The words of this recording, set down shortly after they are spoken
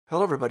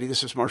Hello, everybody.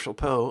 This is Marshall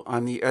Poe.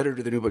 I'm the editor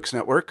of the New Books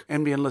Network.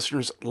 NBN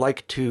listeners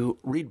like to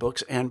read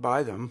books and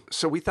buy them.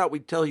 So we thought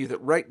we'd tell you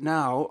that right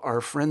now, our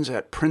friends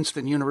at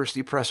Princeton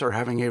University Press are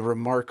having a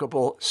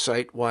remarkable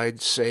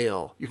site-wide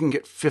sale. You can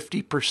get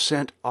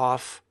 50%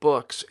 off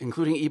books,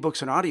 including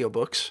ebooks and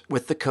audiobooks,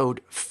 with the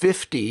code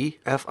 50,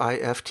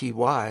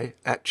 F-I-F-T-Y,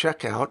 at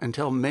checkout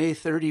until May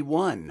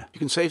 31. You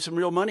can save some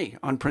real money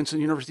on Princeton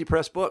University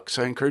Press books.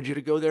 I encourage you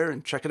to go there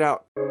and check it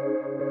out.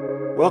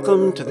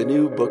 Welcome to the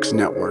New Books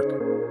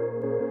Network.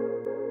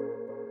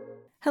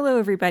 Hello,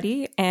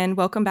 everybody, and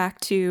welcome back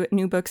to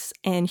New Books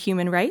and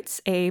Human Rights,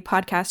 a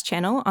podcast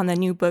channel on the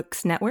New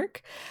Books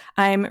Network.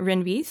 I'm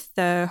Rin Veith,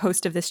 the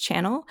host of this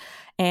channel,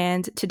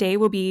 and today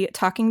we'll be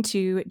talking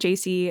to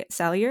J.C.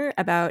 Salyer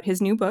about his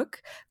new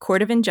book,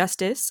 Court of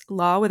Injustice,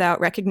 Law Without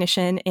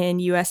Recognition in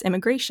U.S.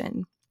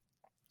 Immigration.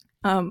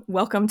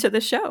 Welcome to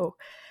the show.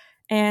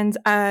 And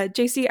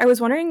JC, I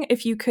was wondering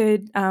if you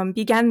could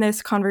begin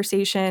this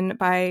conversation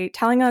by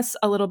telling us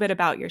a little bit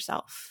about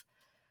yourself.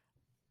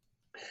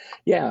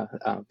 Yeah.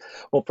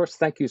 Well, first,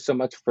 thank you so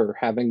much for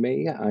having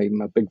me.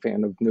 I'm a big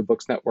fan of New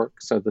Books Network,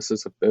 so this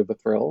is a bit of a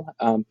thrill.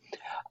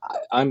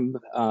 I'm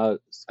an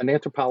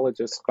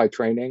anthropologist by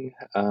training.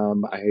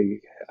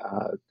 I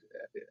have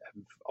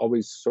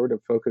always sort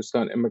of focused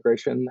on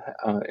immigration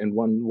in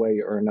one way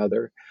or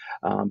another.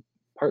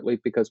 Partly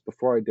because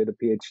before I did a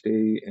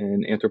PhD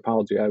in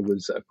anthropology, I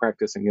was a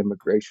practicing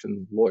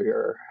immigration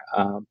lawyer.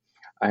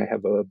 I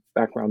have a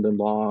background in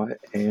law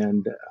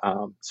and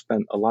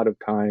spent a lot of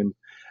time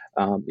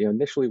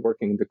initially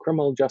working in the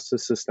criminal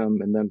justice system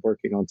and then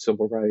working on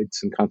civil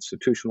rights and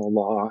constitutional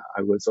law.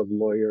 I was a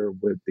lawyer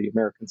with the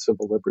American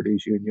Civil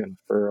Liberties Union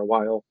for a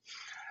while.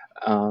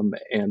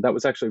 And that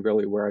was actually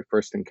really where I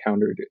first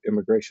encountered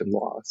immigration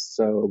law.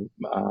 So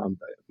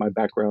my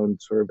background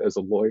sort of as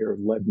a lawyer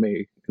led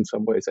me in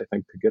some ways, I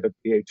think, to get a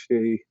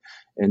PhD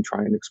and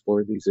try and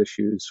explore these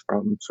issues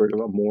from sort of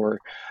a more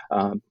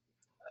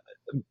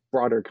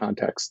broader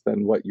context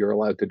than what you're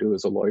allowed to do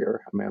as a lawyer.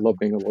 I mean, I love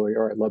being a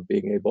lawyer. I love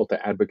being able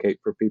to advocate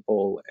for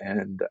people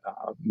and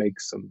make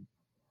some,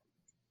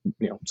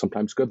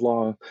 sometimes good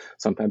law,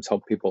 sometimes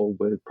help people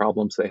with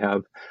problems they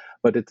have.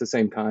 But at the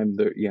same time,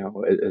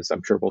 as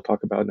I'm sure we'll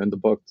talk about in the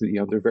book,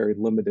 there are very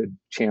limited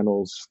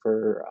channels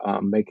for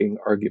making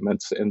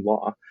arguments in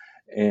law.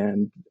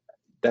 And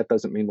that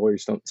doesn't mean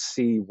lawyers don't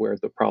see where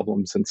the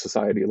problems in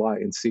society lie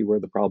and see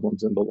where the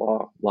problems in the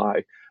law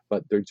lie,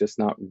 but they're just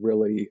not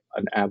really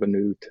an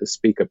avenue to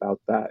speak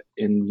about that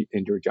in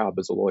your job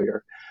as a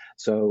lawyer.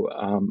 So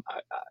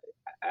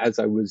as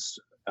I was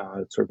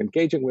sort of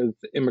engaging with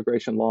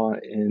immigration law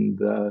in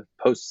the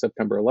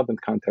post-September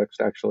 11th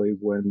context, actually,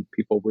 when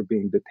people were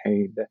being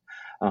detained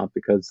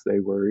because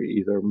they were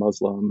either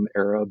Muslim,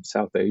 Arab,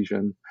 South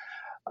Asian,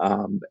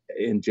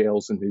 in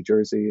jails in New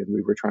Jersey, and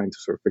we were trying to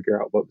sort of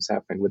figure out what was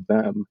happening with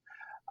them.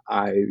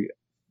 I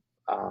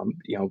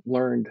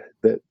learned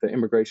that the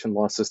immigration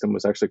law system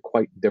was actually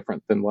quite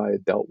different than what I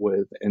had dealt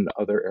with in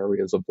other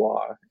areas of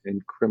law, in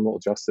criminal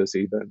justice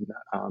even,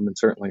 and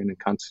certainly in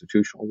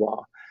constitutional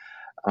law.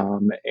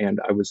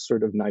 And I was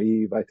sort of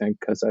naive, I think,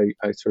 because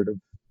I sort of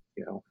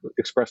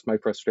expressed my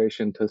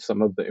frustration to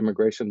some of the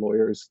immigration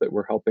lawyers that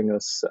were helping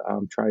us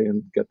try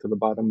and get to the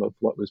bottom of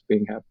what was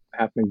being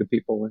happening to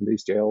people in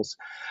these jails.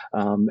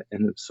 And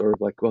it's sort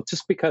of like, well,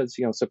 just because,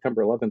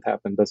 September 11th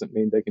happened doesn't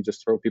mean they can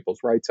just throw people's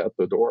rights out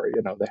the door.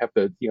 They have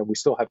to, we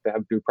still have to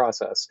have due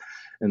process.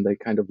 And they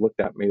kind of looked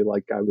at me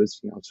like I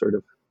was, sort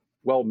of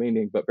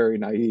well-meaning, but very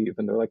naive.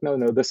 And they're like, no,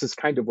 this is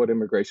kind of what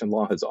immigration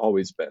law has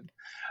always been.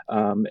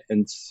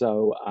 And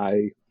so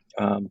I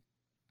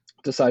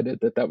decided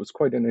that was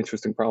quite an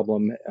interesting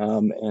problem.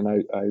 And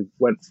I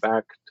went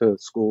back to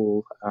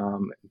school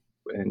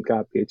and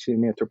got a PhD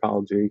in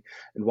anthropology.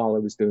 And while I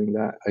was doing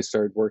that, I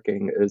started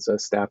working as a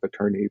staff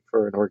attorney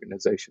for an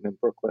organization in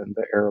Brooklyn,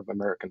 the Arab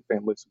American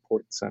Family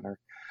Support Center,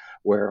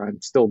 where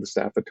I'm still the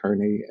staff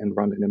attorney and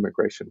run an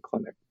immigration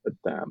clinic with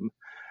them.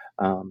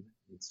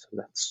 So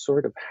that's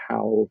sort of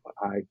how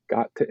I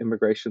got to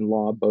immigration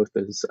law, both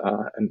as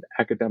an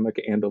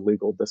academic and a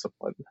legal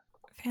discipline.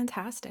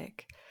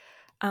 Fantastic.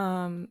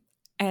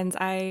 And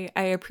I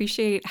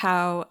appreciate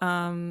how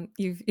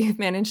you've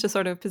managed to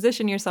sort of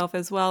position yourself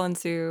as well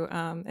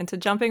into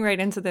jumping right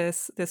into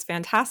this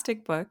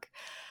fantastic book,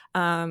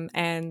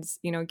 and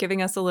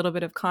giving us a little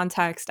bit of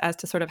context as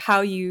to sort of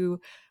how you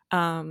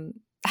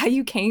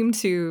came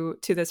to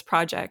this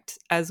project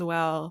as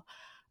well.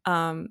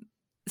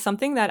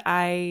 Something that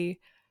I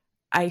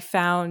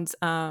found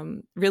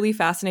really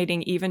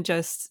fascinating, even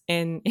just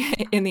in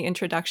in the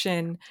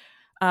introduction,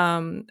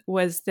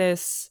 was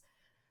this.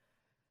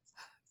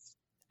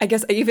 I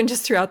guess even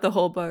just throughout the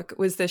whole book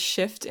was this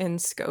shift in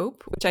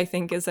scope, which I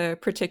think is a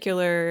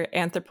particular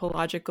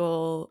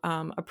anthropological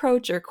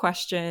approach or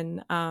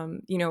question,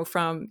 from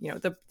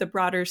the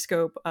broader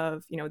scope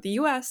of the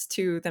U.S.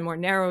 to the more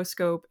narrow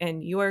scope in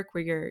New York,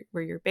 where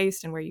you're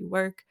based and where you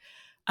work.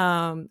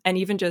 And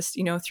even just,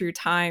 through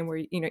time where,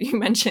 you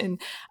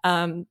mentioned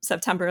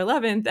September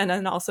 11th, and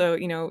then also,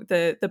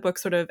 the book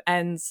sort of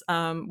ends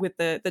with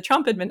the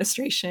Trump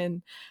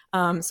administration.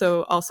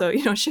 So also,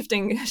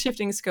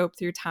 shifting scope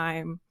through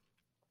time.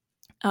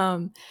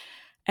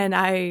 And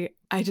I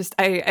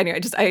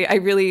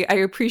really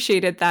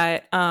appreciated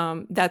that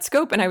that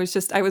scope, and I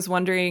was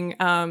wondering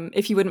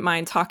if you wouldn't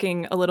mind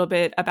talking a little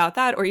bit about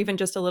that, or even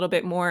just a little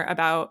bit more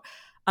about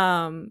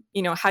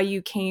how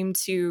you came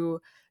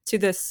to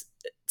this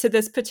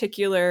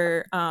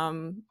particular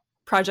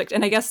project.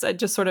 And I guess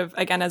just sort of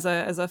again as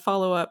a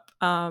follow up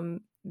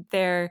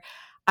there,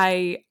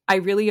 I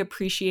really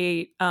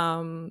appreciate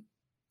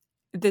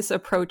this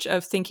approach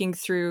of thinking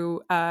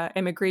through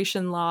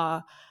immigration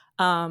law,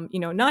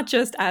 not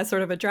just as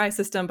sort of a dry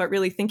system, but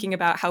really thinking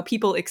about how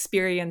people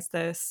experience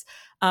this,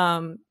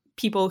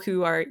 people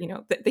who are,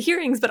 the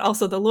hearings, but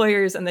also the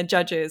lawyers and the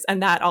judges.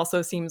 And that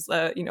also seems,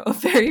 a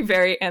very,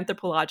 very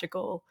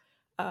anthropological,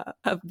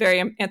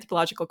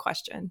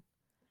 question.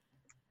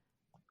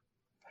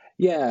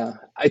 Yeah,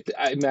 I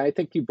mean, I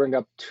think you bring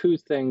up two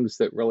things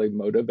that really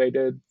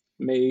motivated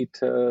me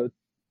to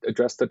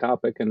address the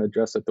topic and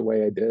address it the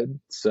way I did.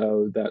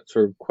 So that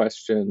sort of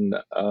question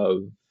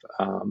of,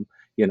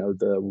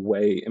 the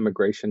way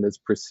immigration is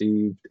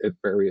perceived at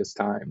various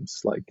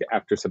times, like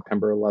after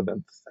September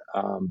 11th,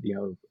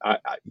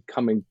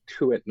 coming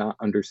to it, not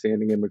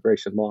understanding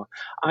immigration law.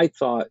 I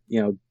thought,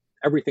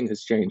 everything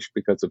has changed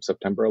because of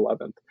September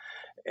 11th.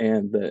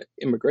 And the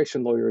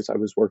immigration lawyers I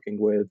was working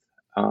with,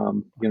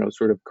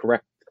 sort of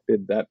corrected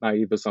that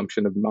naive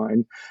assumption of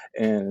mine,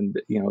 and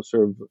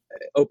sort of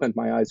opened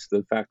my eyes to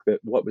the fact that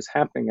what was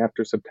happening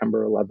after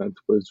September 11th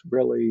was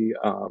really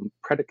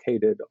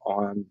predicated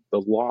on the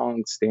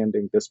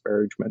long-standing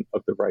disparagement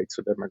of the rights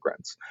of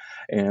immigrants.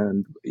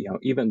 And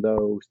even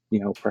though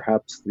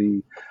perhaps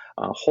the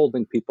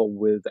holding people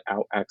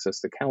without access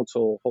to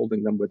counsel,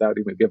 holding them without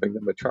even giving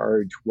them a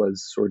charge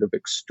was sort of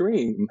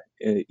extreme,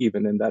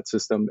 even in that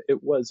system,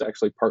 it was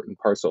actually part and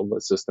parcel of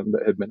a system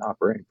that had been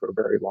operating for a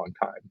very long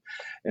time.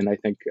 And I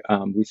think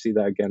we see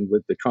that again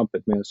with the Trump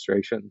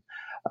administration.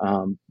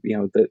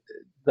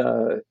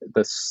 The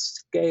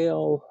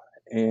scale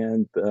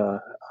and the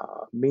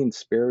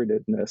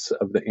mean-spiritedness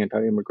of the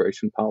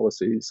anti-immigration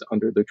policies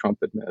under the Trump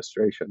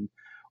administration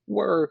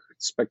were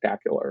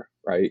spectacular,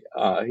 right?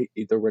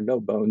 There were no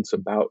bones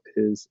about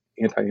his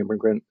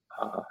anti-immigrant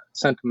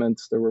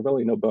sentiments. There were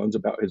really no bones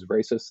about his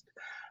racist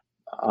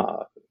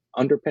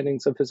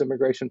underpinnings of his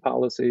immigration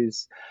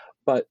policies.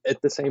 But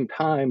at the same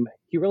time,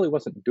 he really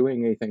wasn't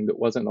doing anything that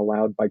wasn't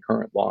allowed by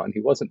current law, and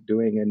he wasn't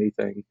doing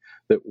anything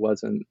that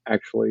wasn't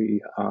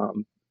actually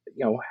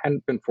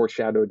hadn't been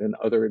foreshadowed in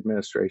other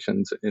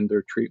administrations in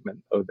their treatment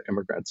of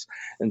immigrants.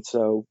 And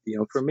so,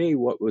 for me,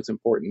 what was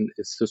important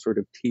is to sort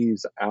of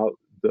tease out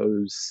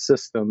those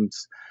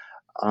systems,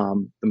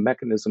 the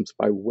mechanisms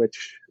by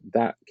which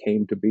that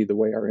came to be the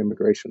way our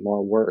immigration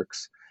law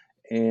works,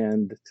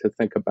 and to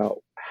think about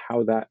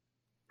how that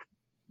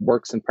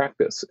works in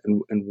practice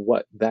and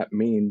what that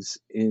means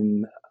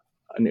in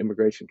an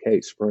immigration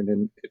case for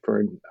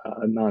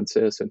a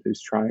non-citizen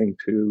who's trying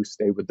to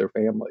stay with their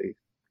family,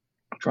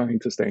 trying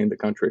to stay in the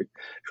country,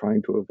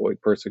 trying to avoid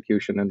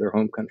persecution in their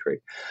home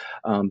country.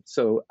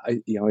 So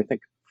I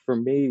think for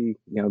me,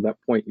 that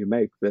point you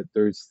make, that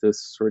there's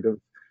this sort of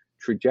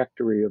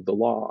trajectory of the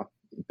law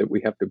that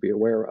we have to be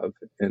aware of,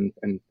 and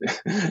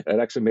it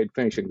actually made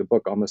finishing the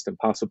book almost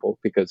impossible,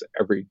 because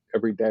every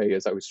day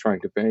as I was trying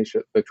to finish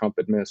it, the Trump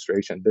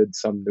administration did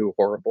some new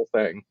horrible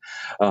thing,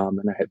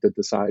 and I had to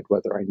decide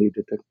whether I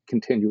needed to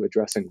continue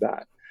addressing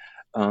that.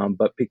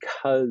 But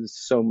because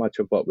so much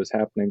of what was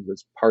happening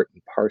was part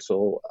and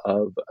parcel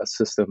of a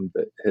system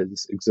that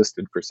has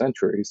existed for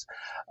centuries,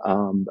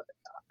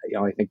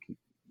 I think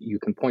you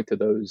can point to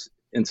those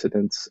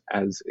incidents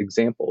as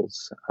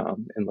examples,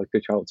 and like the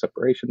child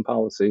separation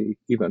policy,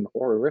 even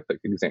horrific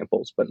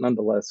examples, but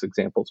nonetheless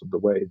examples of the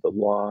way the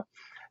law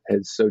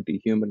has so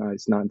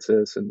dehumanized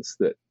non-citizens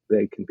that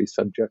they can be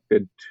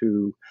subjected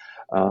to,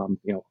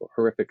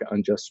 horrific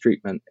unjust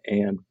treatment,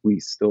 and we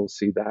still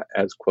see that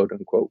as "quote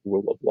unquote"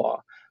 rule of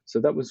law.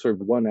 So that was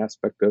sort of one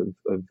aspect of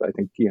I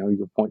think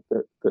your point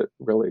that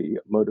really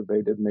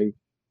motivated me.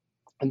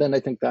 And then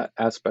I think that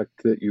aspect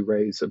that you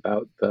raise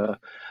about the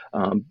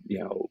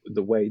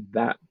way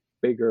that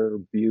bigger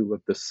view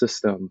of the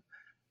system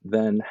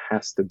then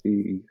has to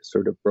be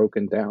sort of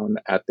broken down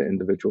at the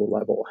individual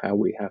level, how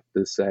we have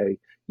to say,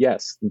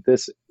 yes,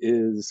 this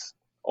is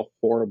a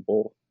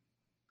horrible,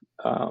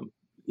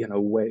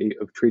 way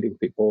of treating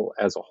people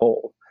as a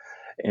whole.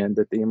 And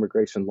that the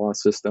immigration law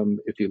system,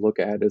 if you look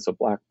at it as a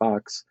black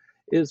box,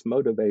 is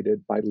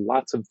motivated by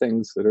lots of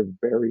things that are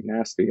very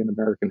nasty in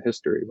American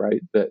history,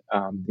 right? That,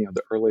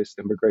 the earliest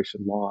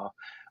immigration law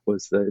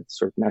was the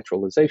sort of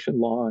naturalization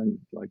law in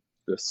like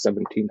the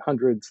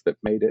 1700s that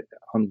made it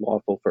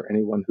unlawful for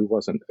anyone who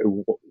wasn't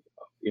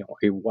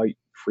a white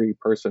free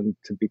person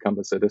to become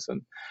a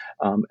citizen.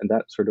 And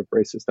that sort of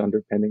racist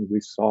underpinning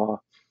we saw,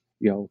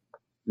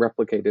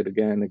 replicated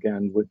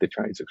again with the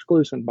Chinese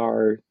exclusion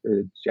bar,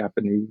 the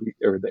Japanese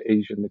or the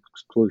Asian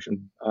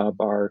exclusion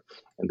bar,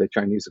 and the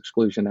Chinese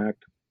Exclusion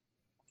Act.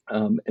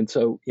 And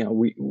so,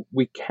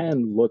 we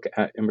can look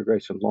at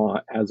immigration law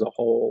as a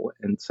whole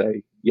and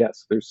say,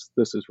 yes, this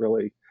is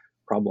really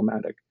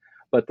problematic.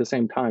 But at the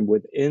same time,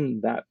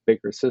 within that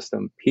bigger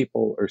system,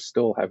 people are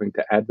still having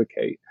to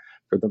advocate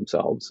for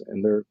themselves,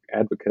 and their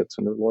advocates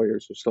and their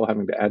lawyers are still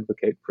having to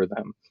advocate for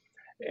them.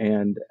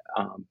 And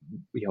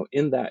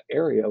in that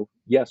area,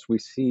 yes, we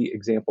see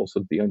examples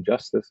of the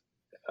injustice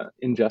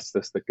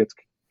that gets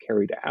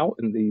carried out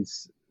in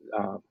these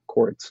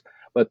courts.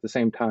 But at the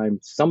same time,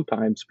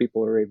 sometimes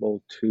people are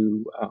able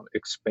to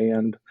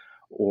expand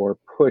or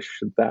push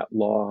that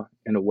law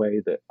in a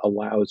way that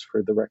allows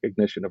for the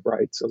recognition of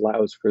rights,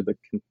 allows for the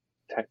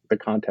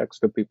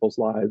context of people's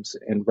lives,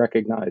 and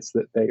recognize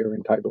that they are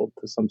entitled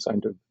to some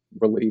kind of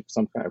relief,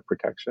 some kind of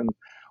protection,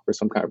 or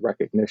some kind of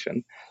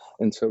recognition.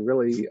 And so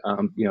really,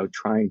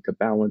 trying to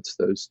balance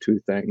those two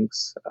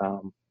things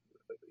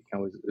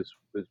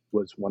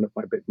was one of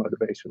my big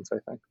motivations, I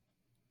think.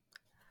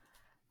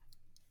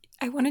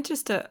 I wanted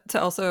just to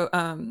also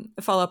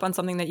follow up on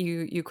something that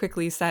you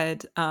quickly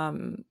said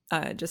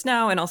just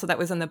now, and also that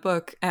was in the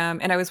book.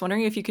 And I was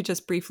wondering if you could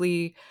just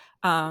briefly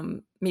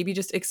maybe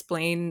just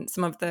explain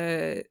some of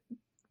the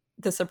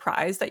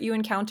surprise that you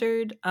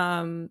encountered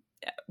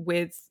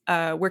with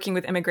working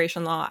with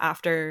immigration law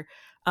after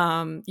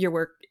your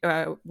work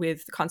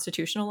with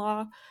constitutional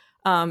law.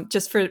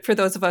 Just for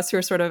those of us who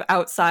are sort of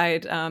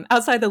outside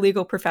the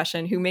legal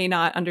profession who may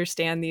not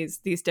understand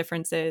these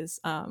differences.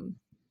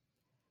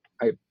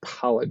 I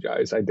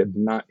apologize. I did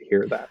not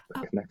hear that.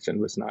 The connection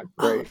was not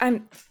great.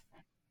 Oh,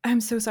 I'm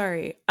so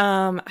sorry.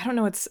 I don't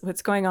know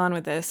what's going on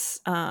with this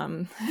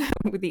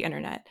with the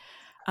internet.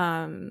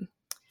 Let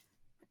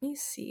me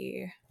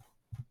see.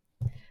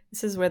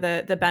 This is where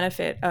the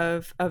benefit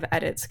of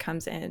edits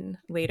comes in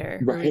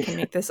later, where we can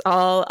make this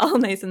all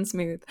nice and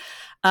smooth.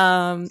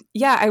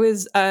 I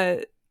was.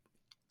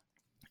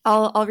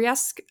 I'll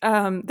re-ask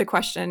the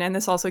question, and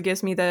this also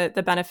gives me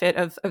the benefit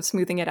of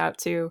smoothing it out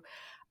too.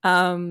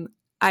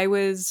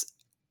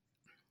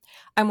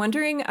 I'm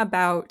wondering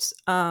about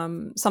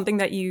something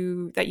that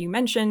you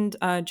mentioned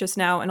just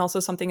now, and also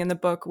something in the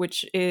book,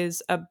 which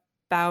is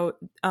about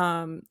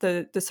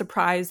the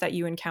surprise that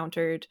you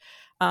encountered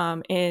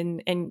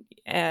in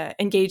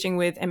engaging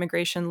with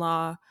immigration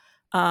law,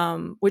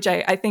 which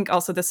I think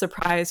also the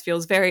surprise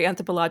feels very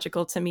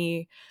anthropological to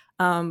me.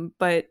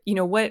 But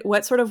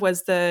what sort of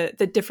was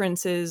the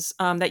differences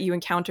that you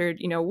encountered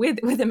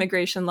with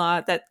immigration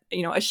law, that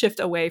a shift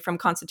away from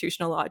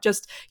constitutional law?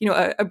 Just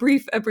a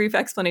brief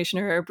explanation,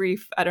 or a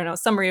brief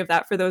summary of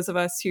that for those of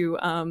us who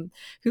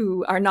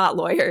are not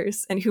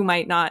lawyers and who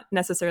might not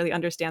necessarily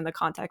understand the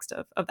context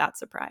of that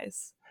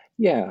surprise.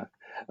 Yeah.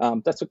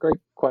 That's a great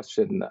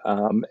question.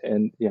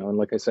 And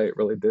like I say, it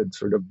really did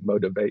sort of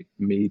motivate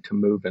me to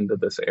move into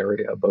this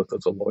area, both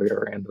as a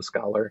lawyer and a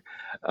scholar.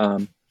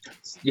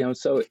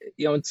 So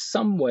in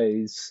some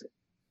ways,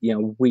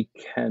 we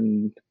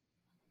can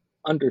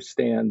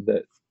understand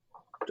that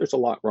there's a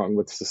lot wrong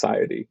with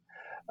society.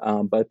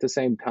 But at the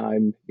same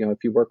time,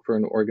 if you work for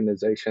an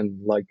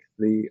organization like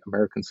the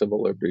American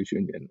Civil Liberties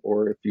Union,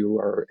 or if you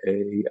are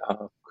a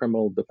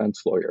criminal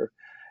defense lawyer,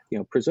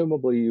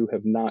 presumably you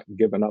have not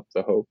given up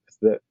the hope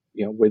that,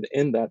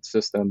 within that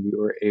system,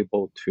 you are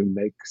able to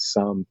make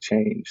some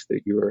change,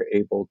 that you are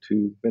able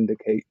to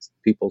vindicate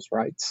people's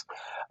rights.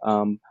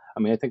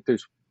 I think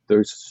there's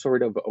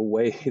sort of a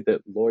way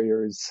that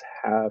lawyers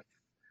have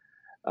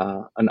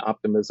an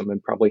optimism,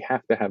 and probably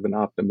have to have an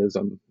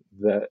optimism,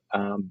 that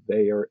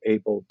they are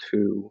able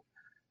to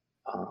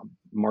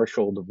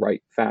marshal the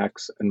right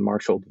facts and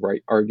marshal the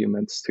right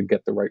arguments to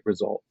get the right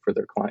result for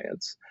their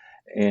clients.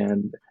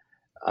 And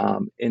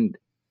in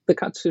the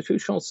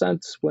constitutional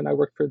sense, when I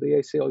worked for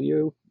the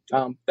ACLU,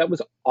 that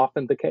was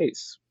often the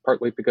case,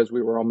 partly because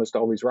we were almost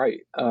always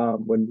right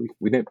when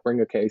we didn't bring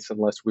a case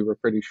unless we were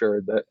pretty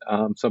sure that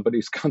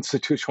somebody's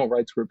constitutional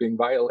rights were being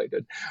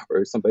violated,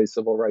 or somebody's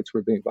civil rights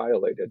were being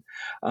violated.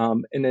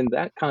 And in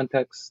that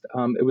context,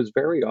 it was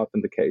very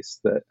often the case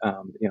that,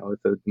 if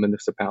a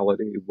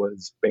municipality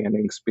was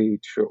banning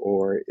speech,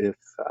 or if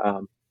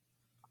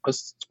a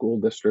school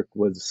district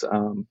was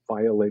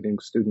violating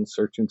student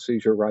search and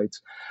seizure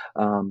rights,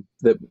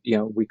 that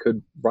we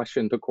could rush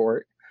into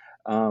court,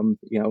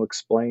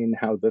 explain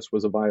how this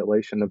was a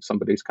violation of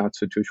somebody's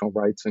constitutional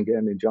rights, and get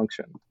an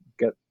injunction,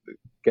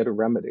 get a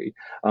remedy.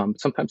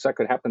 Sometimes that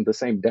could happen the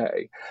same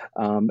day.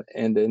 And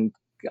in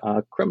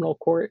criminal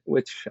court,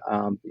 which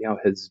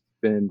has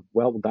been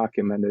well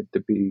documented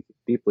to be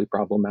deeply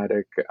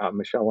problematic,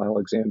 Michelle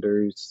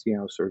Alexander's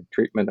sort of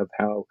treatment of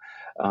how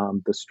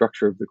the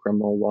structure of the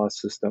criminal law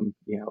system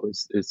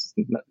is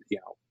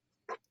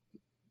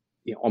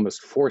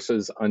almost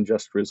forces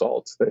unjust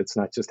results, that it's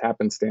not just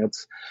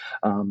happenstance,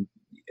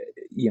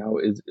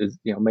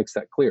 makes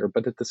that clear.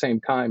 But at the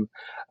same time,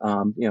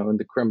 in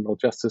the criminal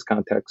justice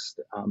context,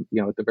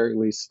 at the very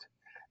least,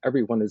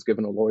 everyone is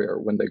given a lawyer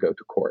when they go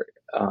to court.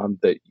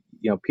 That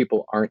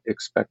people aren't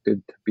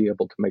expected to be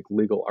able to make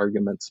legal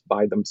arguments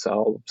by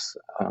themselves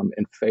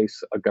and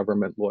face a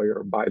government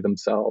lawyer by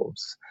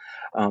themselves.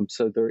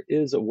 So there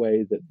is a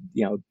way that,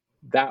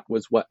 that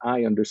was what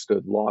I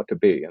understood law to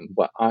be and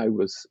what I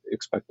was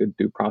expected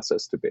due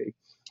process to be.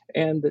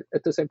 And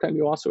at the same time,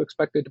 you also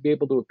expected to be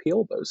able to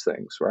appeal those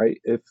things, right?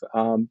 If,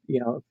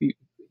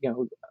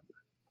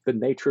 the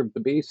nature of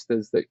the beast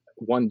is that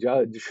one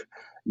judge,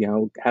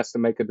 has to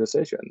make a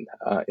decision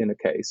in a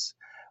case,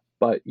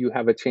 but you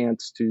have a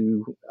chance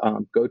to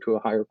go to a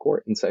higher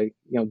court and say,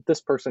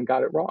 this person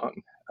got it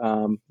wrong.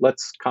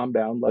 Let's calm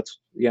down. Let's,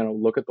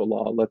 look at the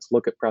law. Let's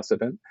look at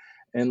precedent,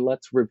 and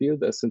let's review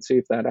this and see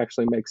if that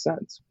actually makes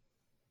sense.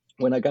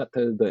 When I got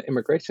to the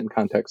immigration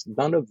context,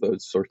 none of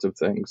those sorts of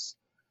things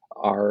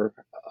are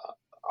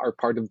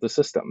part of the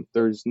system.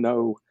 There's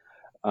no,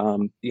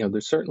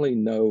 there's certainly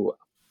no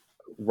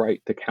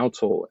right to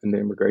counsel in the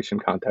immigration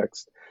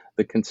context.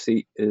 The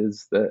conceit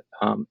is that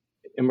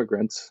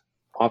immigrants,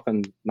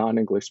 often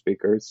non-English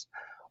speakers,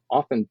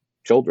 often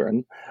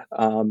children,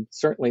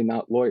 certainly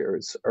not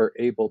lawyers, are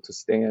able to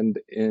stand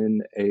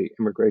in a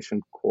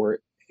immigration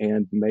court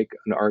and make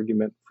an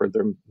argument for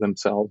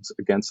themselves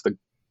against a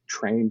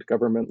trained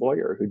government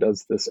lawyer who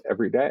does this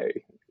every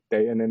day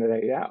in and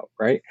day out,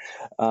 right?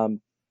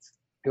 And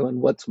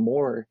what's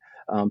more,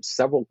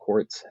 several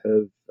courts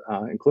have,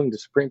 including the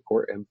Supreme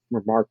Court, have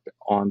remarked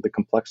on the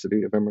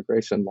complexity of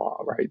immigration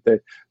law, right?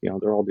 That,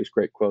 there are all these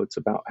great quotes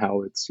about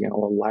how it's, a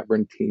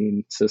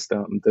labyrinthine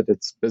system, that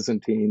it's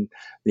Byzantine,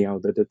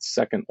 that it's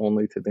second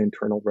only to the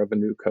Internal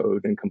Revenue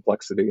Code in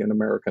complexity in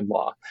American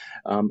law.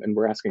 And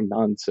we're asking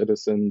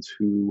non-citizens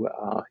who,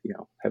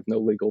 have no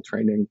legal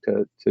training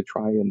to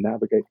try and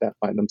navigate that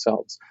by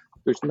themselves.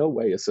 There's no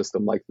way a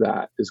system like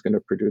that is going to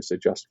produce a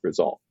just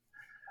result.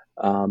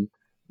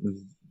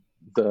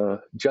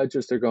 The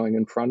judges they're going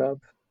in front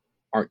of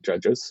aren't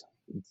judges.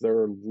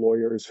 They're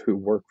lawyers who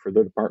work for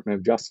the Department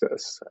of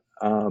Justice.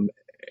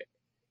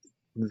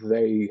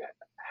 They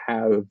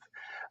have,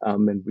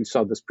 and we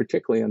saw this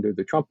particularly under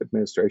the Trump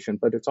administration,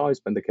 but it's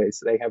always been the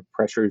case, they have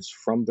pressures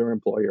from their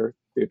employer,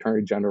 the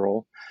Attorney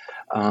General,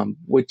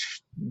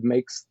 which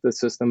makes the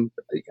system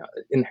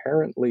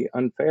inherently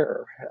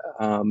unfair.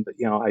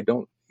 I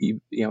don't,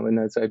 and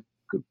as I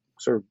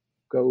sort of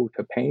go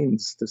to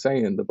pains to say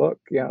in the book,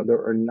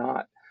 there are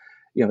not,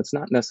 it's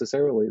not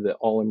necessarily that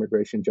all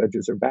immigration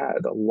judges are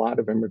bad. A lot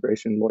of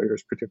immigration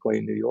lawyers, particularly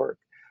in New York,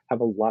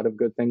 have a lot of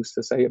good things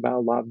to say about a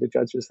lot of the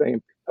judges they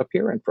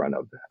appear in front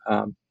of.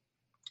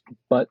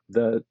 But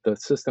the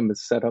system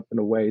is set up in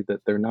a way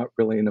that they're not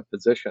really in a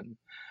position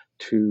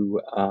to,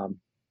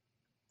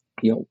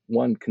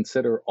 one,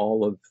 consider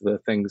all of the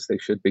things they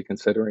should be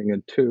considering,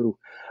 and two,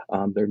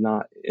 they're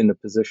not in a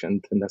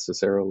position to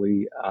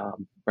necessarily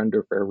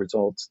render fair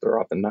results. They're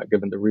often not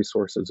given the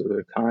resources or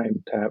the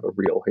time to have a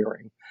real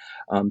hearing.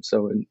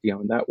 So in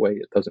that way,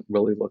 it doesn't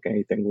really look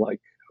anything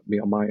like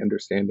my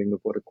understanding of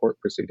what a court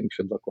proceeding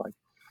should look like.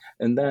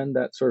 And then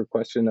that sort of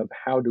question of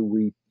how do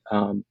we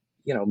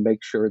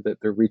make sure that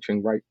they're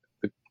reaching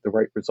the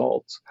right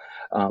results,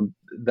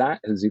 that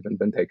has even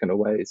been taken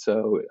away.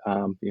 So,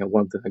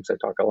 one of the things I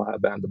talk a lot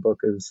about in the book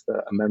is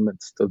the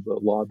amendments to the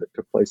law that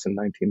took place in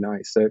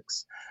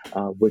 1996,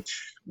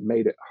 which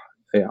made it,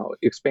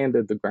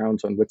 expanded the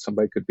grounds on which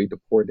somebody could be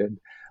deported,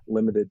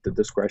 limited the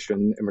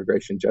discretion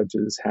immigration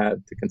judges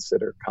had to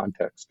consider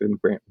context and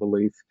grant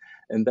relief.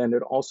 And then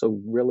it also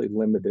really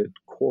limited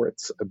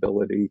courts'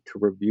 ability to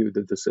review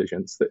the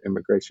decisions that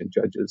immigration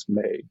judges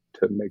made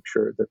to make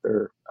sure that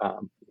they're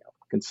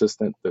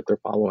consistent, that they're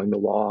following the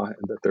law,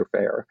 and that they're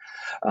fair.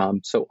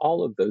 So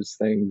all of those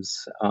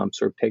things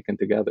sort of taken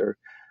together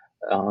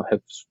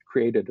have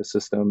created a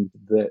system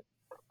that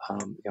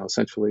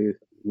essentially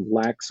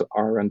lacks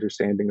our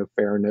understanding of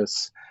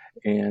fairness,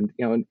 and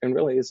and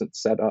really isn't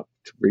set up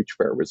to reach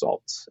fair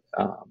results.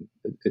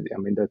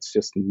 That's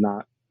just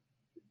not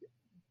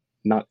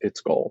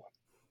its goal.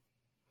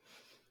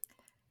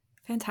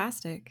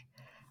 Fantastic.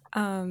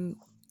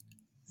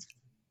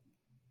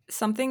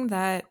 Something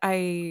that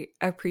I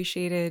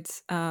appreciated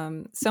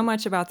so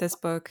much about this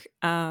book,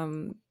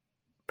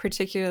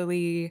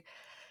 particularly,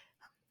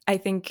 I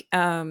think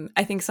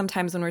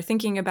sometimes when we're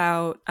thinking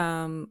about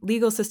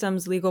legal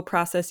systems, legal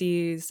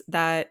processes,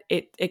 that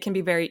it can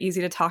be very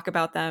easy to talk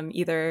about them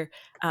either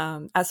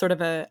as sort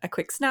of a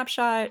quick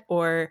snapshot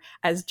or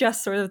as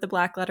just sort of the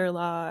black letter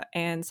law.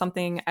 And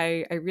something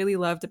I really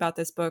loved about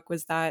this book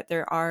was that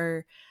there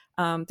are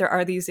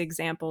these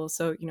examples.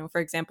 So,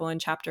 for example, in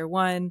chapter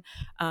 1,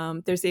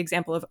 there's the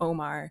example of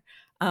Omar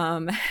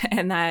and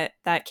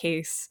that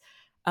case.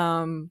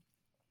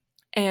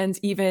 And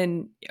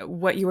even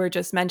what you were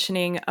just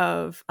mentioning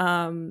of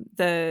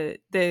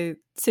the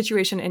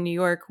situation in New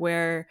York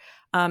where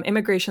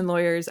immigration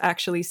lawyers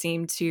actually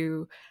seem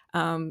to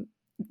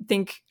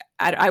think,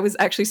 I was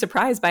actually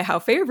surprised by how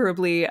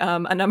favorably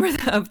a number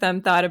of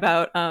them thought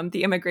about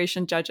the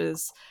immigration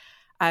judges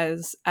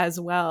as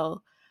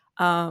well.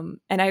 And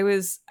I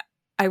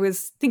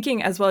was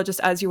thinking as well, just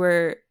as you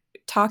were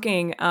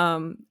talking,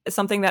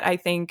 something that I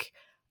think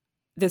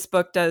this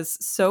book does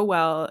so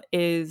well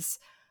is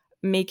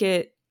make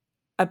it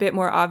a bit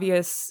more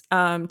obvious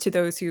to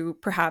those who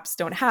perhaps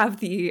don't have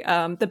the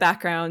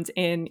background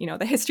in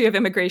the history of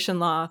immigration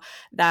law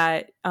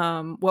that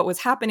what was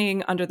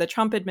happening under the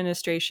Trump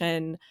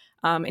administration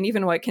and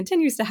even what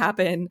continues to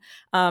happen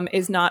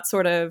is not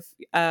sort of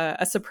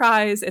a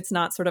surprise. It's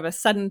not sort of a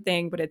sudden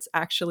thing, but it's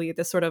actually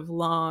this sort of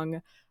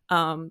long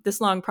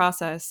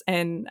process.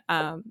 And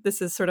this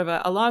is sort of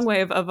a long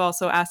way of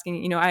also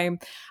asking.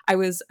 I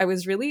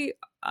was really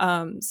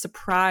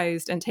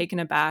surprised and taken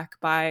aback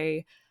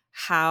by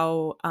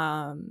how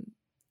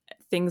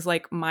things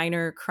like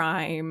minor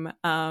crime,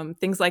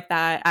 things like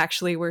that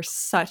actually were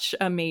such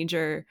a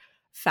major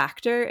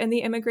factor in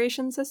the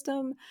immigration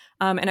system.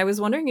 And I was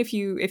wondering if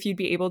you'd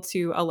be able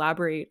to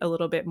elaborate a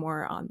little bit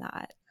more on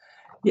that.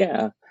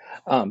 Yeah.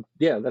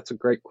 That's a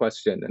great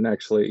question. And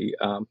actually,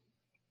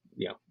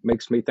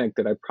 makes me think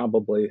that I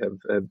probably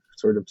have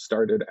sort of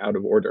started out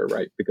of order,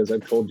 right? Because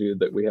I've told you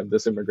that we have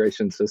this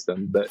immigration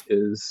system that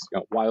is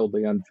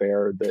wildly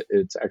unfair, that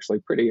it's actually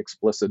pretty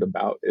explicit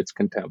about its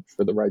contempt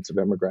for the rights of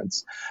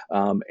immigrants,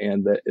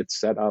 and that it's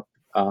set up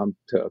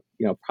to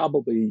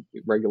probably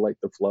regulate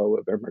the flow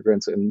of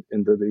immigrants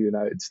into the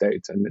United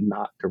States and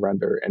not to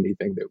render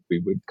anything that we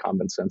would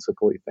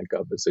commonsensically think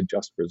of as a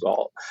just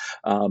result.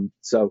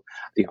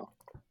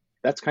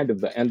 That's kind of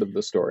the end of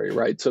the story,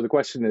 right? So the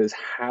question is,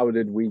 how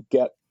did we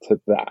get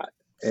to that?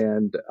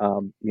 And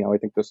I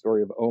think the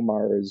story of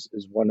Omar is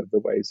one of the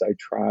ways I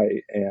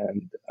try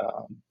and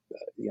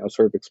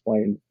sort of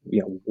explain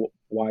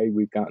why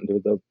we've gotten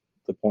to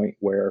the point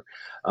where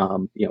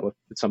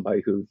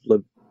somebody who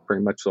lived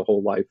pretty much the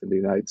whole life in the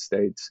United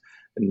States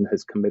and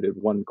has committed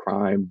one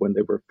crime when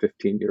they were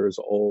 15 years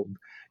old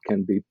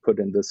can be put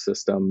in the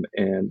system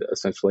and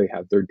essentially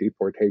have their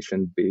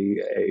deportation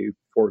be a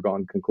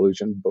foregone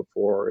conclusion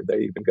before they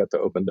even get to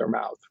open their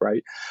mouth,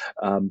 right?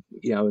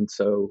 And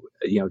so,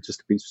 just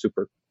to be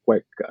super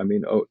quick, I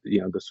mean,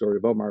 the story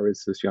of Omar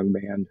is this young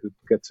man who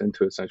gets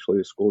into essentially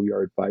a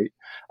schoolyard fight,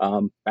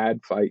 bad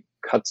fight,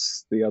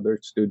 cuts the other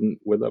student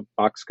with a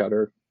box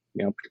cutter,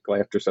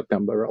 particularly after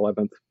September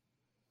 11th.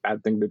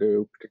 Bad thing to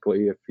do,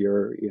 particularly if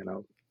you're,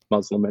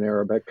 Muslim and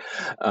Arabic,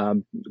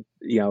 and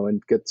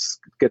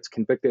gets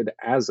convicted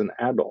as an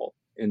adult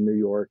in New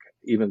York,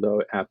 even though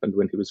it happened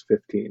when he was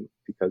 15,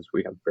 because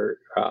we have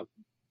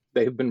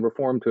they have been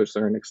reformed to a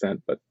certain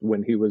extent, but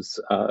when he was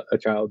a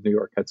child, New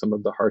York had some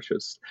of the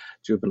harshest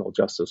juvenile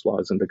justice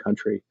laws in the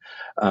country.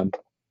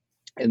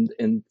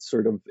 And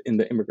sort of in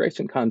the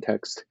immigration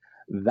context,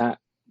 that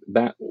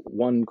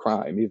one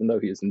crime, even though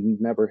he's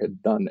never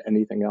had done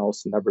anything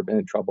else, never been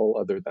in trouble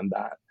other than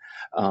that,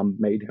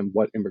 made him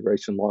what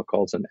immigration law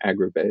calls an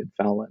aggravated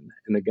felon.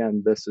 And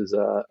again, this is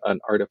an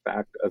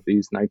artifact of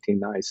these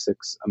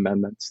 1996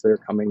 amendments. They're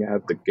coming out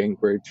of the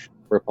Gingrich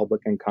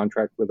Republican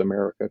Contract with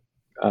America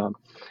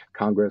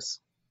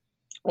Congress,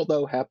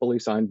 although happily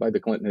signed by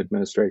the Clinton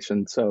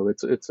administration. So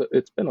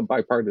it's been a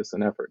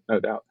bipartisan effort, no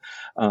doubt.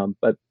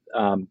 But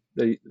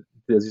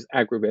these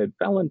aggravated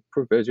felon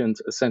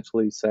provisions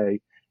essentially say,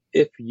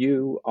 if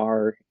you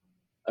are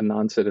a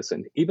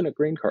non-citizen, even a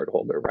green card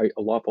holder, right,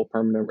 a lawful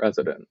permanent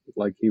resident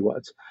like he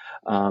was,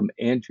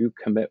 and you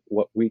commit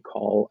what we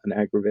call an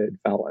aggravated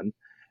felon,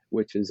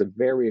 which is a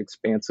very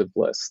expansive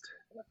list.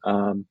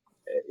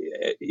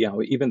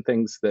 Even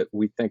things that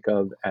we think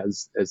of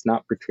as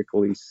not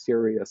particularly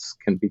serious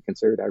can be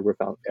considered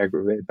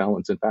aggravated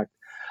felons. In fact,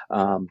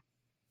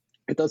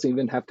 it doesn't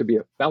even have to be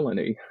a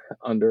felony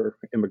under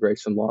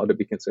immigration law to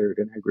be considered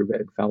an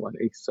aggravated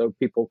felony. So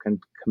people can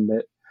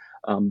commit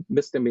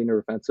misdemeanor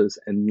offenses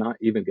and not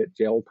even get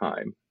jail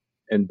time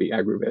and be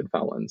aggravated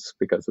felons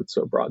because it's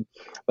so broad.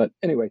 But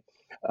anyway,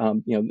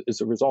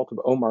 as a result of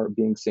Omar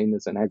being seen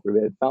as an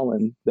aggravated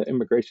felon, the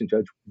immigration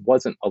judge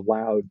wasn't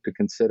allowed to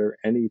consider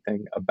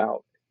anything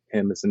about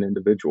him as an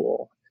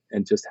individual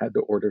and just had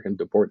to order him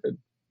deported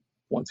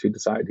once he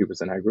decided he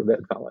was an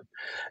aggravated felon.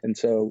 And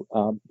so,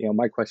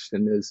 my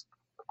question is,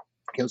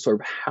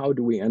 sort of how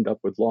do we end up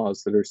with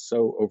laws that are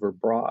so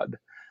overbroad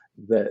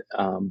that,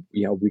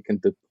 we can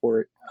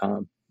deport,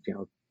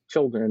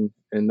 children,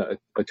 and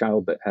a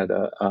child that had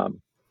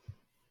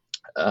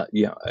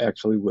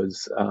actually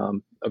was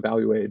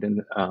evaluated,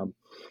 and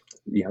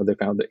they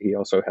found that he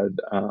also had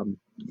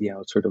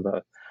sort of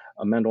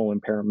a mental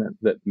impairment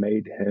that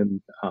made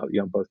him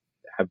both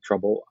have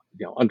trouble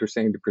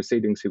understanding the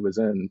proceedings he was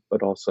in,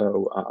 but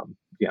also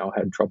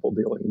had trouble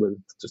dealing with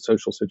the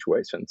social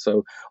situation.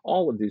 So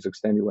all of these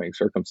extenuating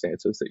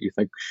circumstances that you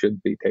think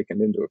should be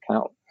taken into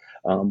account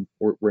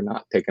were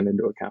not taken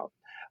into account.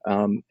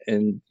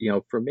 And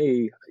for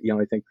me,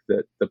 I think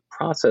that the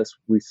process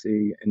we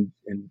see, and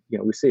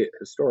we see it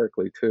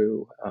historically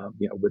too,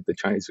 with the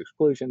Chinese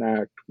Exclusion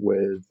Act,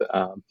 with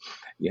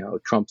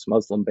Trump's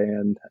Muslim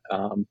ban,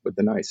 with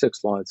the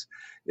 96 laws,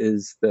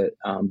 is that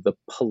the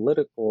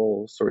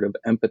political sort of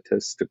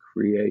impetus to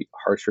create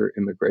harsher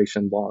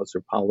immigration laws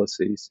or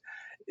policies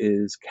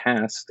is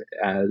cast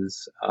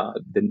as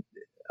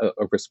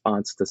a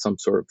response to some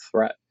sort of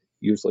threat,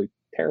 usually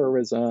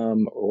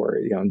terrorism, or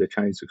in the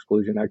Chinese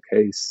Exclusion Act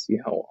case,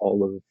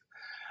 all of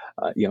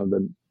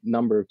the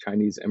number of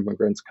Chinese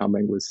immigrants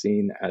coming was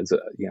seen as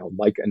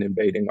like an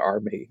invading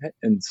army,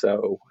 and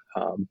so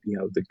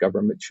the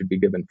government should be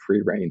given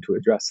free rein to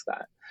address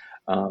that.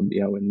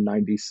 In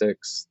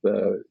 '96,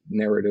 the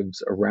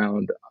narratives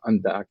around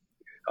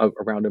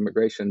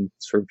immigration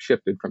sort of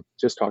shifted from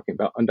just talking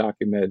about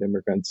undocumented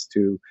immigrants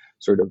to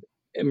sort of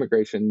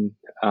immigration,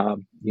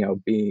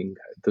 being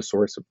the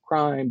source of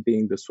crime,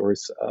 being the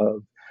source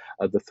of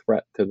the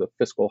threat to the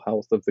fiscal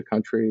health of the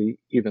country,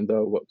 even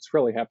though what's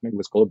really happening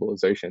was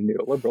globalization,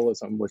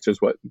 neoliberalism, which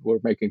is what were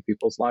making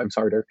people's lives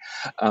harder.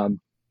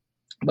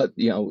 But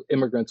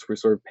immigrants were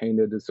sort of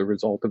painted as a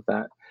result of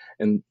that,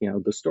 and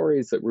the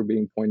stories that were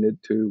being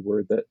pointed to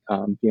were that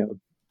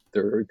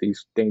there are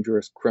these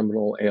dangerous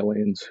criminal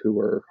aliens who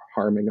are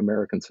harming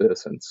American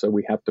citizens, so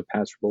we have to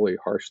pass really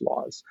harsh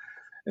laws.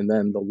 And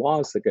then the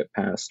laws that get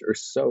passed are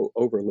so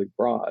overly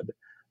broad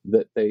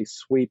that they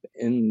sweep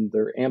in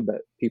their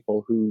ambit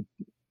people who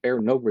bear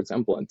no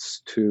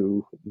resemblance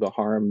to the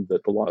harm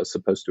that the law is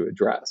supposed to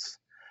address.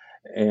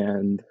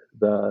 And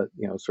the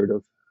sort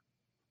of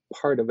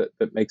part of it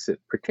that makes it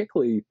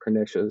particularly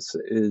pernicious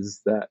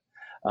is that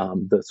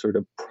the sort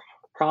of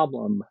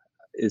problem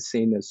is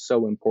seen as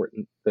so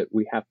important that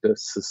we have to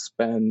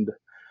suspend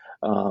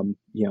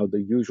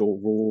the usual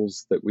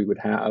rules that we would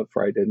have,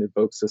 right? It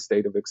invokes a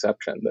state of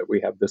exception that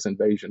we have this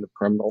invasion of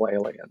criminal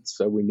aliens.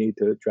 So we need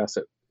to address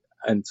it.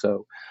 And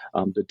so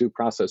the due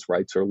process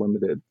rights are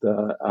limited.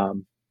 The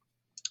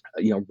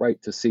right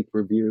to seek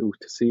review,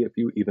 to see if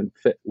you even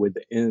fit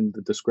within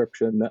the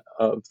description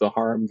of the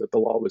harm that the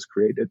law was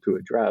created to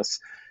address,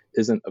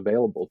 isn't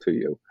available to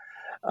you.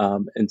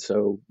 And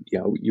so,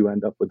 you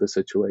end up with a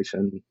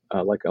situation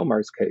like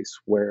Omar's case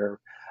where,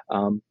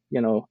 a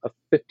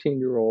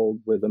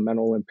 15-year-old with a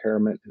mental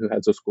impairment who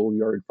has a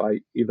schoolyard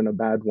fight, even a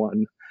bad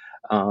one,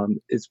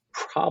 is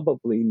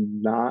probably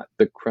not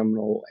the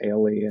criminal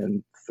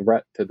alien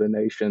threat to the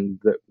nation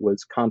that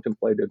was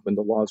contemplated when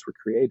the laws were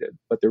created,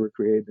 but they were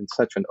created in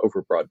such an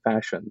overbroad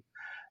fashion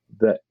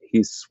that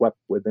he's swept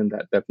within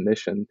that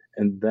definition.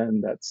 And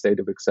then that state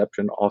of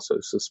exception also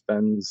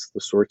suspends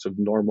the sorts of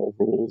normal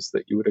rules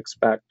that you would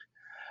expect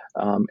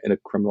in a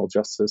criminal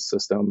justice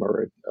system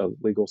or a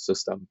legal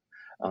system.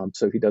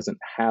 So he doesn't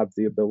have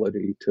the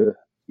ability to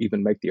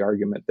even make the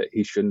argument that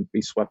he shouldn't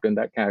be swept in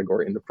that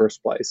category in the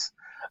first place.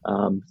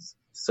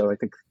 So I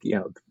think,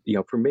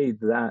 for me,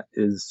 that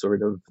is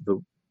sort of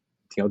the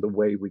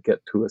way we get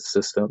to a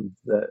system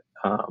that,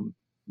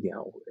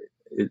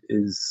 it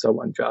is so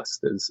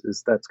unjust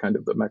is that's kind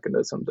of the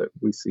mechanism that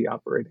we see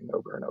operating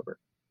over and over.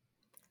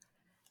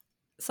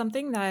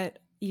 Something that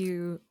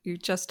you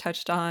just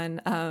touched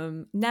on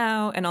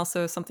now, and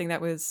also something that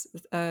was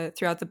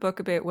throughout the book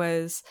a bit,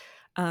 was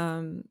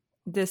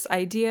this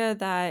idea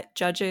that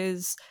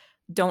judges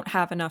don't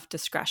have enough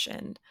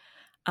discretion.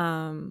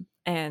 And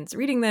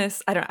reading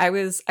this, I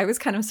was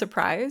kind of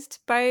surprised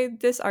by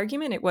this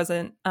argument. It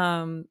wasn't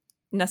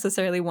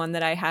necessarily one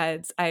that I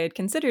had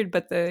considered,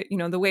 but the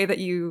way that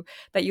you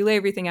lay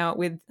everything out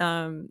with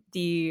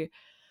the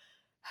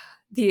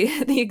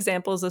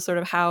examples of sort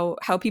of how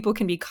people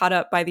can be caught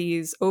up by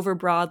these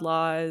overbroad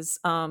laws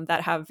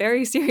that have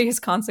very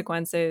serious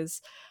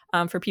consequences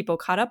for people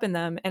caught up in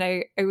them. And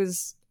I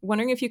was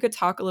wondering if you could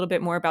talk a little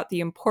bit more about the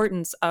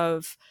importance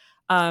of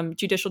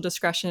judicial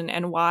discretion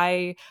and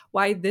why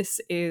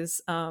this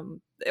is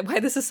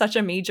such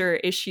a major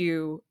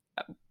issue,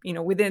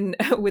 within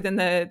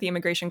the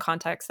immigration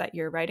context that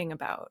you're writing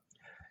about.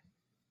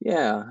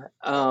 Yeah,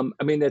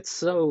 it's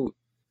so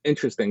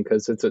interesting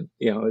because it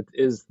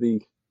is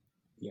the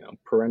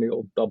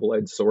perennial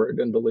double-edged sword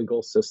in the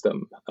legal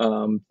system,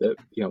 that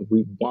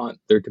we want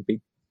there to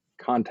be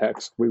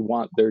context, we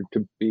want there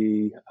to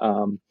be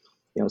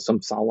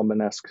some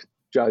Solomon-esque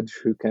judge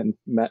who can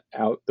met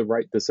out the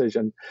right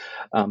decision,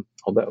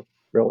 although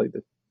really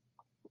the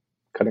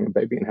cutting a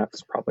baby in half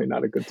is probably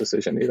not a good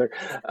decision either.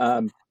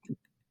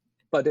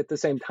 But at the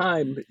same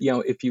time,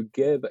 if you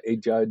give a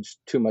judge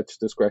too much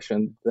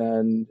discretion,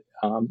 then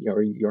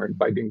you're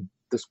inviting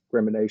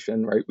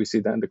discrimination, right? We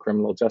see that in the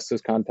criminal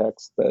justice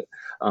context that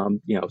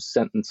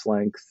sentence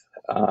length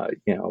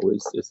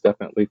is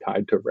definitely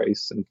tied to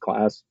race and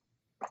class.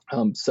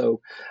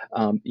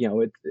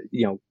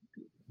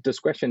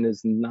 Discretion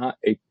is not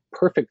a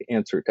perfect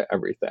answer to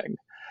everything.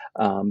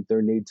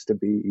 There needs to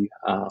be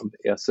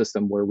a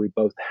system where we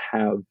both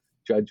have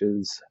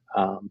judges,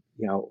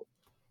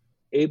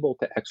 able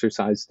to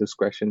exercise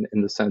discretion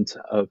in the sense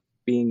of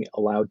being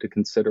allowed to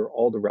consider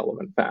all the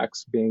relevant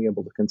facts, being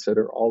able to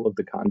consider all of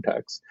the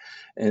context,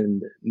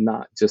 and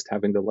not just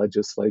having the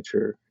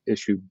legislature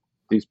issue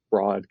these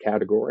broad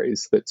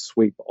categories that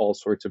sweep all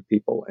sorts of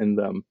people in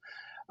them,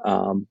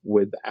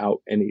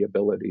 without any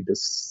ability to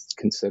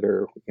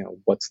consider,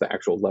 what's the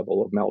actual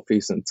level of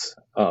malfeasance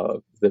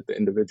that the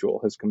individual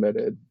has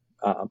committed.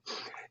 And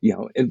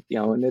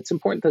it's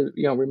important to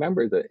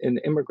remember that in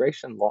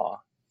immigration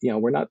law,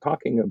 we're not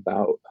talking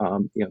about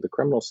the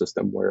criminal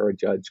system where a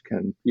judge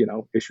can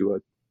issue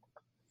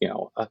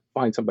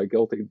find somebody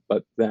guilty,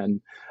 but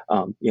then,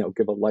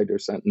 give a lighter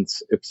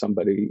sentence if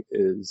somebody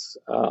is,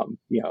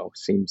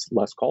 seems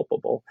less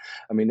culpable.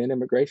 I mean, in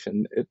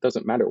immigration, it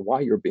doesn't matter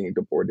why you're being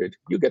deported.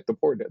 You get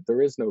deported.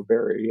 There is no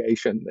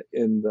variation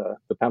in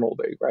the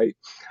penalty, right?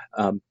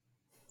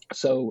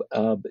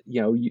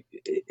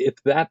 If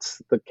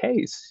that's the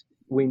case,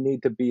 we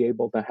need to be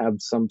able to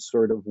have some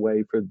sort of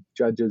way for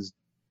judges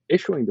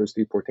issuing those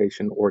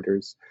deportation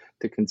orders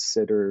to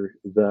consider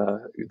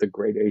the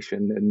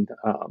gradation and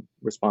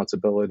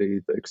responsibility,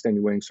 the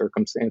extenuating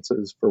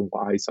circumstances for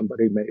why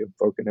somebody may have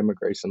broken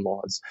immigration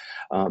laws.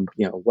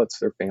 What's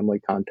their family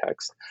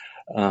context?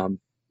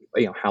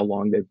 How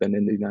long they've been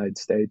in the United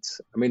States.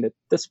 I mean, at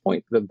this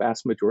point, the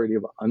vast majority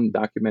of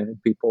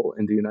undocumented people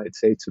in the United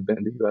States have been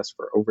in the U.S.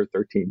 for over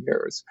 13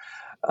 years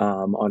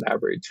on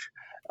average.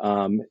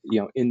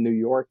 In New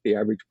York, the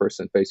average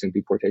person facing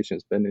deportation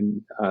has been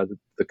in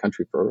the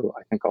country for,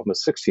 I think,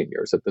 almost 16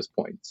 years at this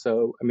point.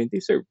 So, I mean,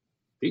 these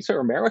are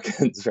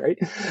Americans, right?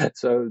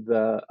 So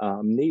the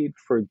need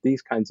for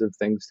these kinds of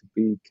things to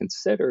be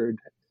considered,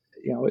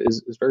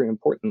 is very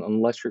important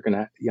unless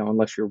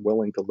you're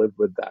willing to live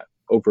with that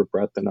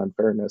overbreadth and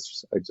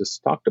unfairness I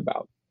just talked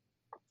about.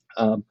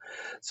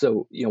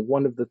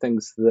 One of the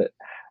things that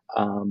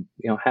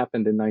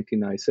happened in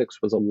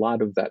 1996 was a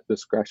lot of that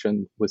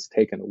discretion was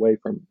taken away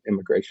from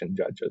immigration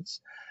judges.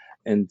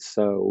 And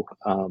so,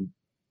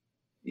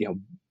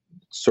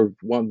 sort of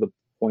one of the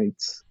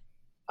points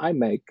I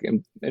make,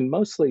 and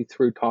mostly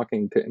through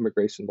talking to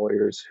immigration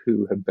lawyers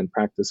who have been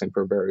practicing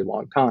for a very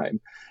long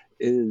time,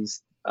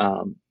 is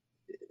that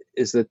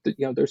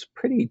there's a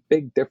pretty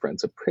big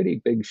difference, a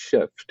pretty big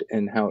shift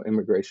in how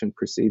immigration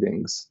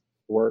proceedings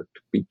worked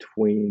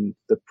between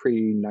the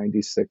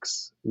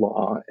pre-96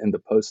 law and the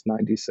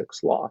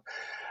post-96 law.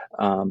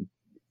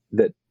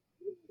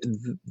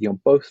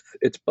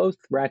 It's both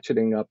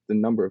ratcheting up the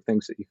number of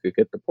things that you could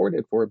get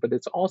deported for, but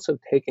it's also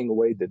taking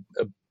away the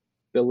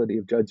ability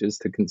of judges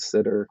to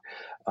consider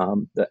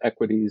the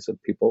equities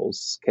of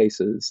people's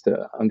cases,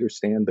 to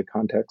understand the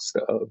context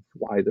of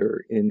why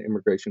they're in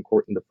immigration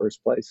court in the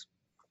first place.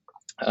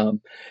 And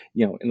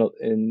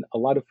a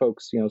lot of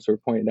folks, sort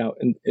of pointed out,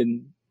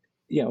 in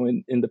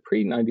the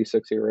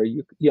pre-96 era,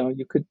 you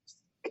could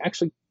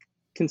actually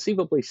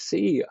conceivably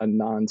see a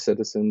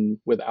non-citizen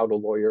without a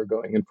lawyer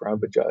going in front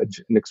of a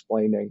judge and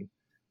explaining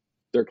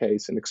their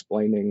case and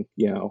explaining,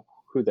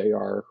 who they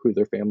are, who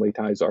their family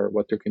ties are,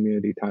 what their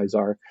community ties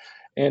are,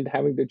 and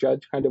having the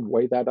judge kind of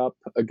weigh that up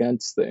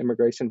against the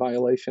immigration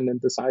violation and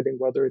deciding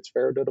whether it's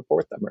fair to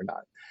deport them or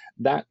not.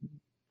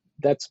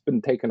 That's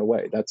been taken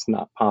away. That's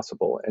not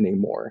possible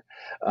anymore.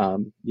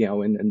 And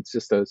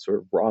just a sort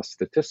of raw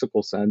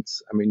statistical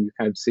sense, I mean, you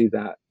kind of see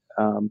that,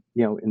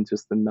 in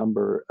just the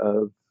number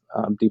of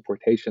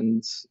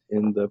deportations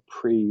in the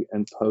pre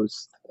and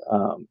post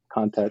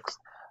context.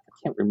 I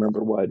can't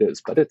remember what it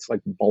is, but it's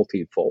like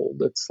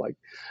multifold. It's like,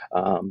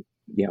 I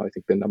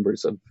think the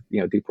numbers of,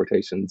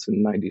 deportations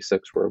in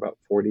 96 were about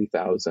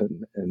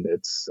 40,000, and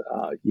it's,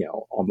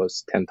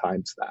 almost 10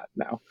 times that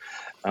now.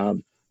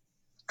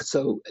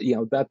 So,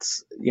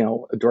 that's,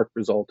 a direct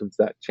result of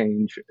that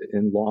change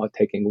in law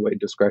taking away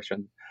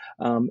discretion.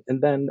 And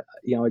then,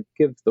 I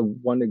give the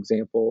one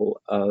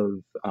example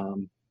of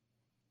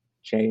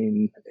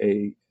Jane,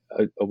 a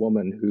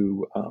woman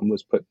who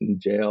was put in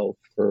jail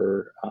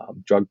for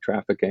drug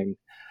trafficking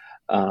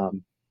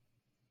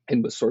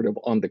and was sort of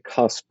on the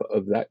cusp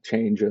of that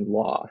change in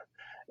law.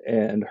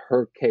 And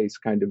her case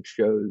kind of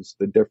shows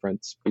the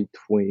difference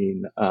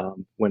between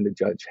when the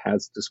judge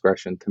has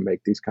discretion to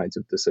make these kinds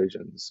of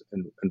decisions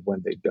and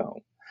when they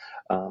don't.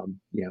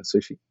 So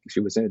she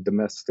was in a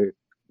domestic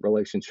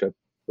relationship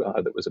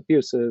that was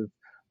abusive.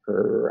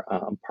 Her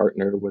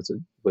partner was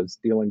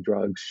dealing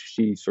drugs.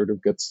 She sort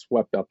of gets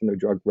swept up in a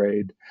drug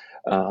raid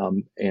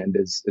and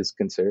is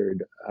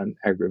considered an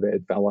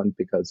aggravated felon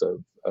because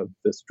of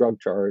this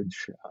drug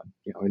charge.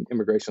 In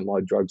immigration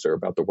law, drugs are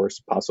about the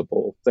worst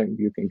possible thing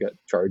you can get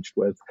charged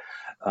with,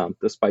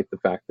 despite the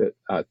fact that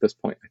at this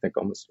point, I think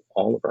almost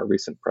all of our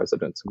recent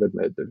presidents have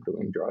admitted they're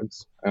doing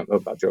drugs. I don't know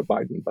about Joe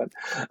Biden, but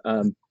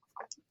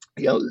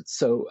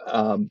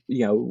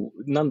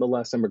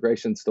nonetheless,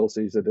 immigration still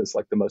sees it as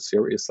like the most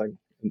serious thing,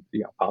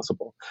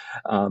 possible.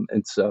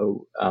 And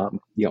so,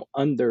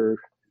 under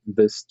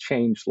this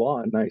changed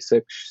law in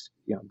 96,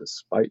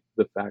 despite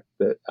the fact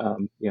that,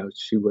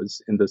 she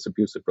was in this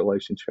abusive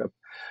relationship,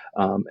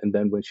 and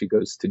then when she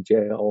goes to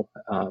jail,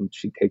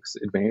 she takes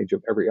advantage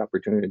of every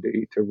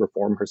opportunity to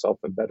reform herself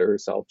and better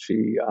herself.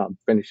 She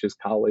finishes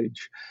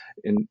college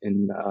in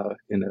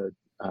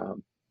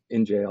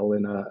jail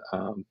in a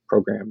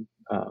program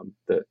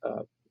that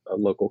a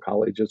local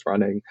college is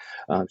running.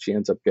 She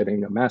ends up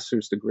getting a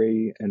master's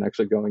degree and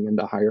actually going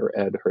into higher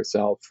ed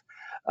herself.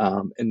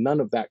 And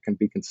none of that can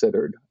be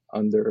considered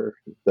under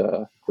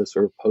the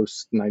sort of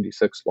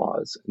post-96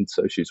 laws. And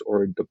so she's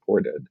already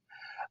deported.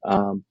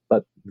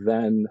 But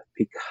then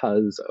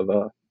because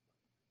of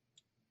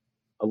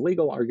a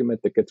legal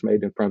argument that gets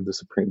made in front of the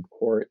Supreme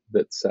Court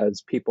that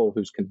says people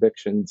whose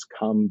convictions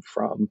come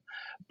from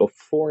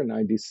before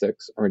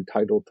 96 are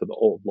entitled to the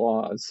old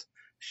laws.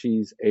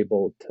 She's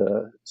able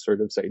to sort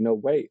of say, no,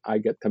 wait, I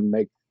get to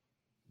make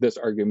this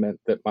argument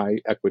that my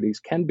equities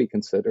can be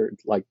considered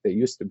like they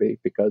used to be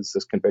because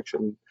this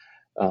conviction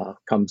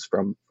comes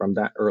from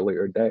that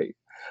earlier date.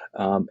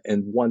 And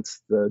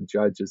once the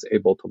judge is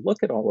able to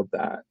look at all of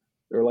that,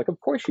 they're like, of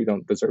course you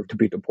don't deserve to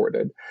be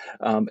deported.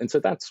 And so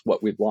that's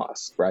what we've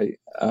lost, right?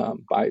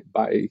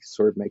 By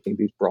sort of making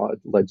these broad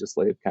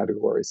legislative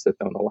categories that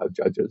don't allow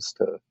judges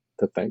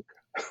to think.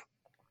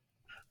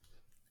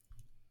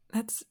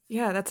 That's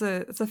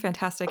a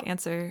fantastic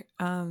answer.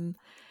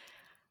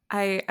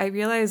 I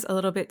realize a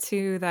little bit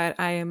too that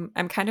I'm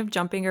kind of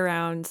jumping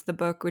around the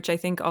book, which I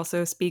think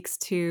also speaks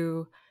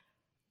to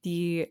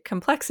the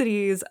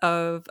complexities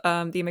of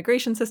the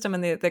immigration system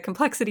and the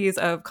complexities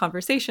of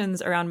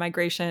conversations around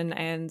migration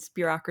and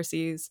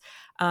bureaucracies.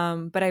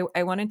 But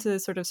I wanted to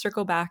sort of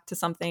circle back to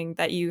something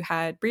that you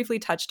had briefly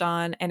touched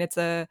on, and it's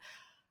a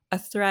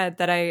thread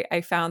that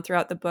I found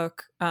throughout the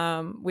book,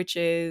 which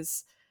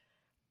is,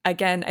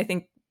 again, I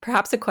think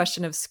perhaps a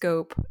question of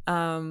scope,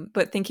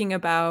 but thinking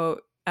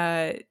about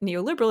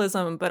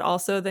neoliberalism, but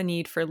also the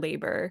need for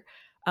labor,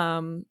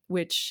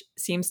 which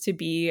seems to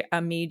be a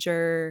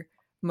major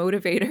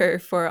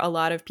motivator for a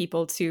lot of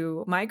people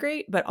to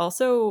migrate. But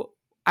also,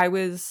 I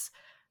was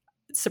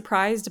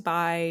surprised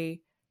by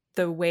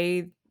the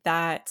way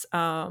that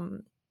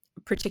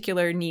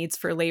particular needs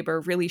for labor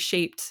really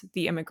shaped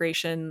the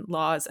immigration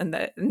laws and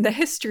the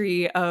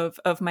history of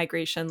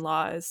migration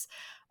laws.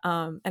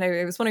 And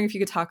I was wondering if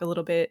you could talk a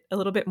little bit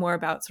more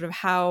about sort of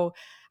how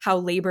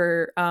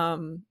labor,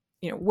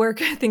 work,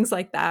 things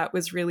like that,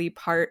 was really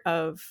part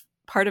of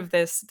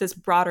this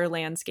broader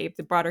landscape,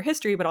 the broader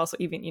history, but also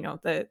even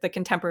the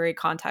contemporary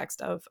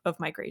context of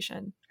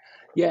migration.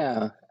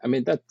 Yeah, I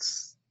mean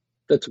that's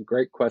a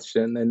great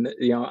question, and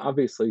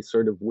obviously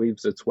sort of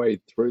weaves its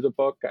way through the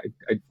book.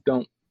 I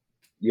don't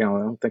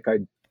think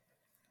I'd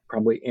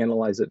probably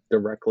analyze it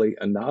directly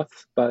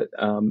enough, but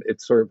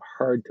it's sort of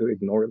hard to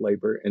ignore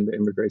labor in the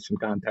immigration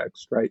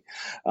context, right?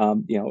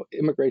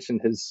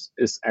 Immigration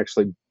is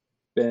actually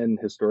been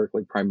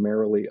historically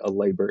primarily a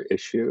labor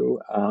issue.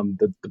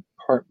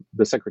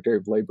 The Secretary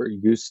of Labor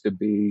used to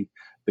be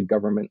the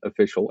government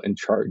official in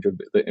charge of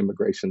the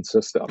immigration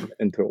system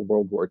until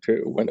World War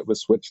II, when it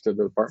was switched to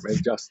the Department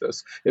of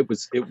Justice. It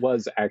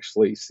was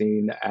actually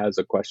seen as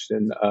a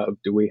question of,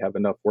 do we have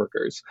enough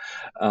workers?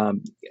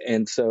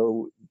 And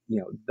so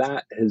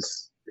that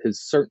has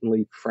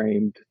certainly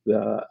framed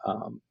the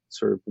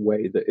sort of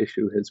way the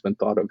issue has been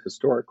thought of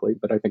historically,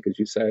 but I think, as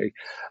you say,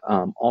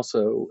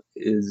 also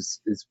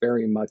is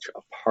very much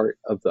a part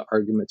of the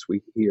arguments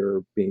we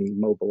hear being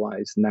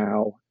mobilized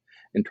now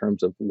in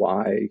terms of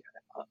why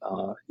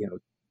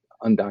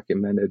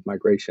undocumented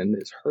migration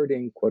is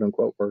hurting quote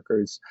unquote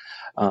workers,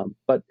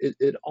 but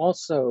it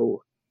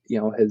also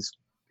has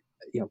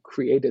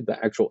created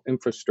the actual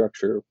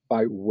infrastructure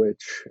by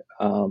which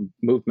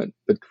movement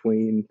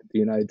between the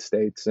United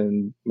States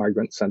and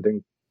migrant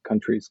sending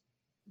countries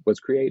was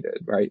created,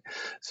 right?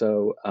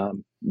 So,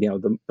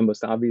 the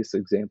most obvious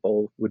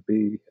example would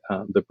be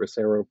the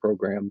Bracero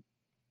program,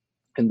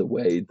 in the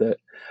way that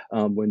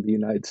when the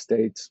United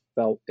States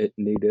felt it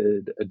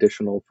needed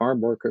additional farm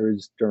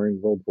workers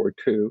during World War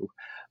II,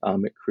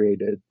 it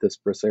created this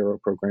Bracero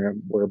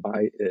program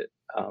whereby it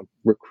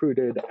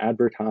recruited,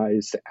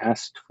 advertised,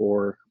 asked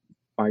for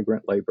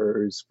migrant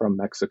laborers from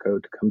Mexico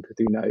to come to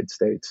the United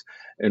States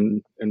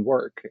and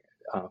work,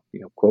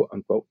 quote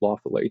unquote,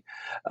 lawfully.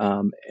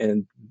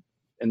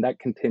 And that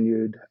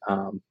continued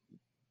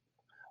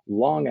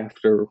long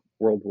after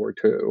World War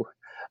II,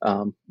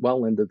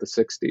 well into the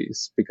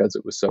 60s, because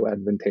it was so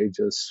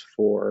advantageous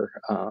for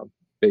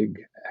big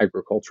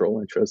agricultural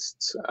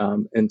interests.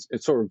 And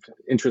it's sort of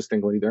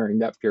interestingly, during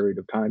that period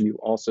of time, you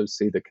also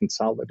see the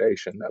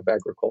consolidation of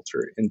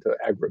agriculture into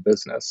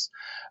agribusiness,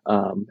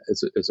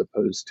 as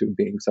opposed to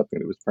being something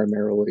that was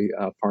primarily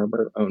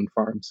farmer-owned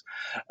farms.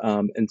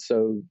 And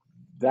so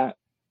that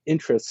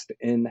interest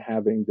in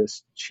having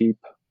this cheap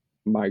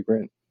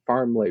migrant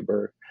farm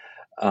labor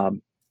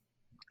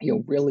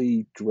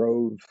really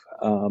drove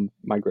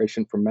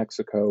migration from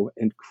Mexico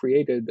and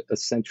created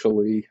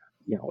essentially,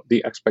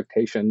 the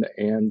expectation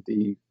and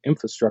the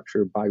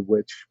infrastructure by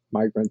which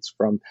migrants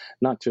from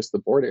not just the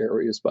border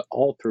areas, but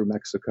all through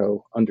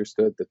Mexico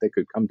understood that they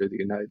could come to the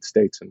United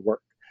States and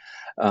work.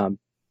 During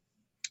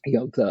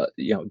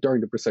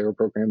the Bracero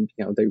program,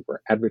 they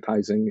were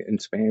advertising in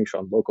Spanish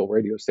on local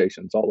radio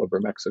stations all over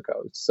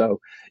Mexico. So,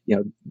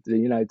 the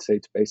United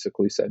States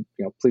basically said,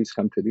 please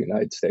come to the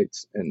United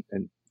States and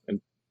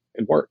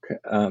work.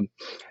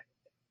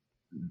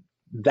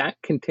 That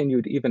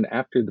continued even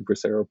after the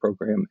Bracero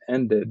program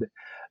ended,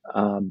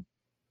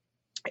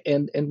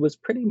 and was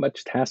pretty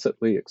much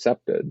tacitly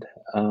accepted.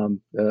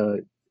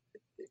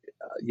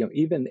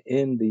 Even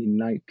in the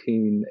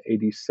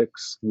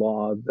 1986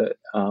 law that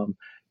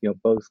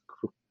both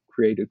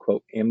created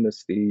quote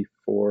amnesty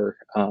for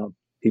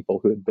people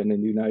who had been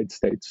in the United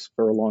States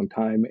for a long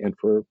time and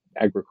for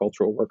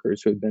agricultural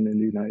workers who had been in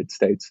the United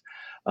States.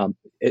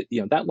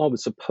 That law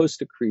was supposed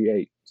to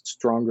create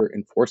stronger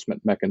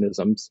enforcement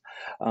mechanisms,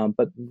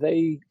 but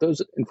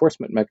those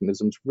enforcement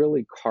mechanisms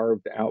really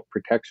carved out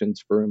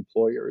protections for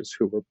employers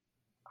who were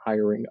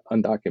hiring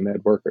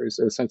undocumented workers.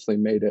 It essentially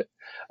made it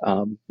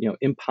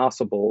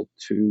impossible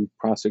to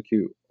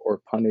prosecute or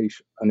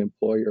punish an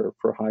employer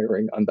for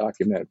hiring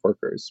undocumented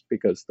workers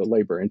because the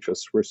labor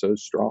interests were so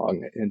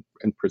strong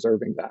in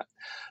preserving that.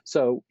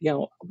 So,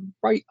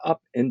 right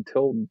up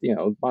until,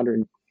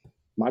 modern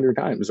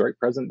times, right,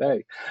 present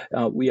day,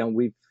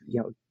 we've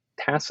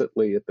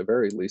tacitly, at the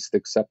very least,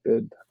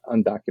 accepted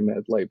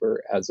undocumented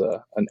labor as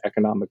an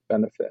economic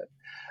benefit.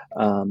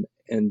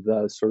 And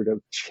the sort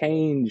of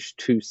change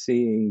to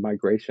seeing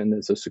migration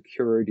as a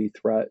security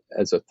threat,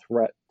 as a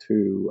threat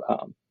to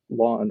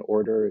law and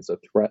order, as a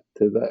threat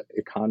to the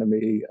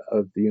economy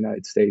of the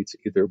United States,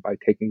 either by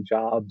taking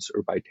jobs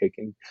or by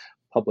taking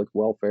public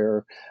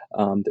welfare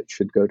that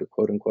should go to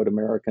quote unquote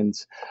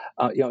Americans,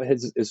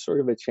 is sort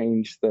of a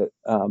change that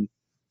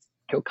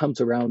comes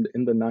around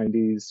in the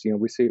 90s.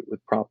 We see it with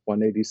Prop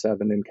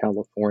 187 in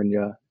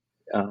California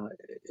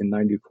in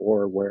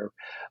 94, where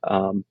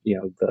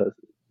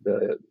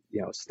the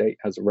state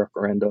has a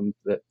referendum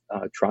that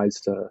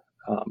tries to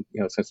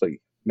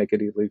essentially make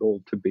it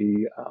illegal to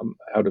be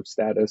out of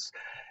status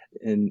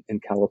in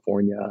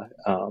California.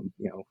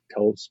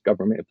 Tells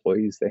government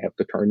employees they have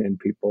to turn in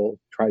people,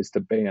 tries to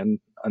ban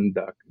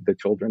the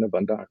children of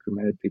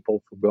undocumented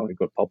people from going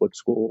to public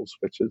schools,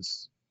 which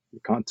is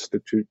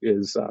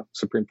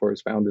Supreme Court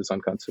has found is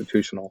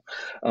unconstitutional.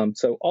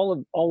 So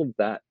all of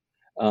that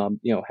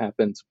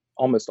happens.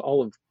 Almost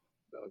all of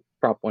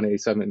Prop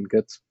 187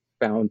 gets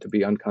found to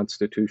be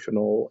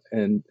unconstitutional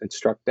and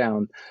struck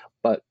down.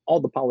 But all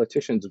the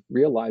politicians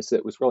realized that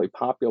it was really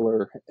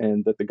popular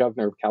and that the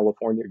governor of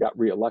California got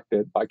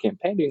reelected by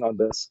campaigning on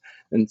this.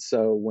 And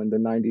so when the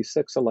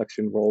 96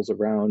 election rolls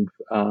around,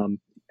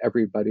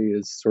 everybody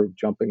is sort of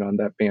jumping on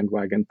that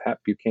bandwagon. Pat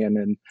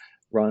Buchanan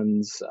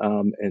runs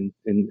and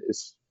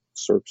is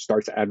sort of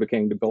starts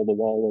advocating to build a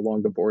wall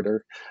along the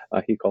border.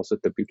 He calls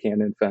it the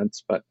Buchanan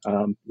fence, but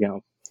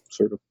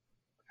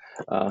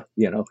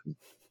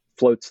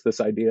floats this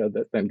idea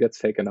that then gets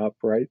taken up,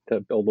 right, to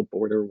build a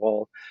border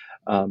wall.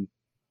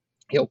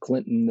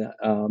 Clinton,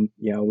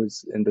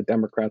 was, and the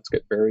Democrats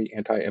get very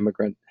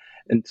anti-immigrant.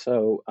 And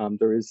so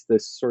there is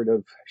this sort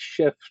of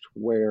shift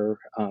where,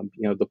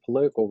 the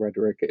political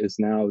rhetoric is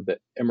now that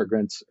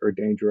immigrants are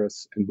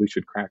dangerous and we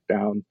should crack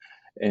down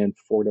and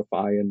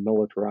fortify and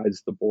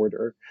militarize the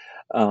border.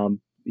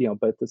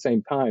 But at the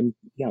same time,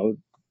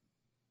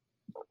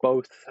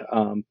 both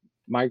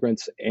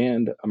migrants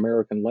and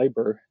American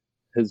labor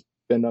has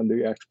been under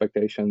the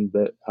expectation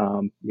that,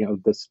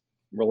 this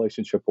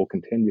relationship will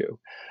continue.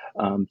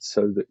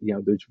 So that,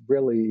 there's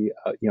really,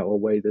 a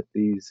way that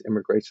these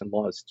immigration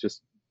laws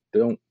just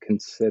don't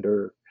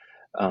consider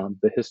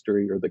the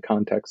history or the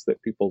context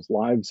that people's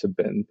lives have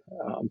been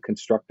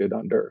constructed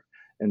under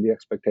and the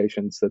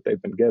expectations that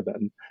they've been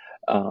given.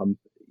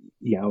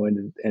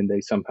 And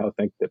they somehow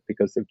think that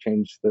because they've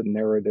changed the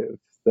narrative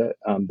that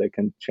they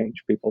can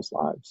change people's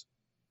lives.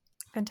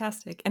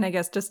 Fantastic. And I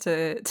guess just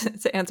to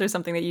answer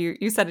something that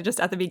you said just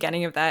at the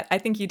beginning of that, I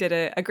think you did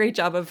a great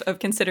job of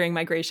considering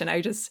migration.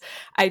 I don't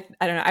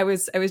know. I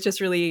was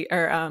just really,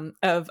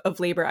 of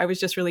labor. I was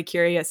just really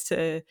curious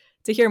to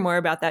hear more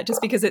about that,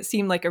 just because it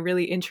seemed like a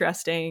really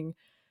interesting,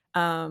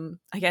 again,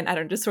 I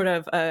don't know, just sort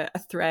of a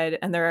thread.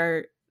 And there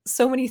are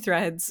so many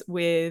threads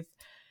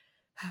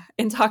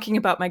in talking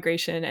about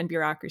migration and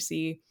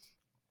bureaucracy,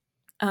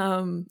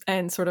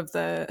 and sort of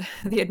the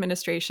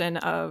administration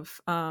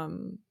of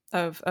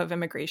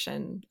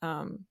immigration.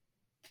 I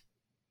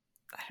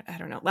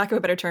don't know, lack of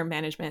a better term,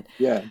 management.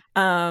 Yeah.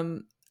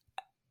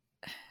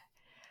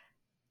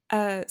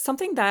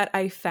 Something that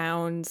I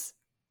found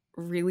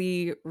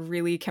really,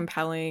 really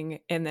compelling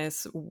in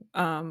this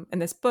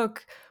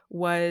book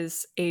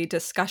was a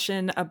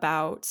discussion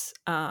about,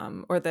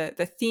 or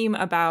the theme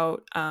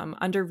about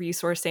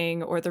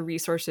under-resourcing, or the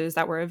resources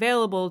that were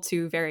available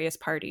to various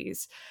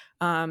parties.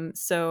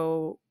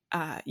 So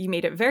you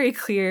made it very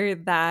clear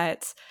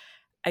that,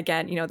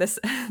 again, this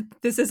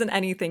isn't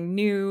anything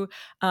new,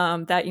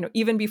 that,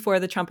 even before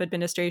the Trump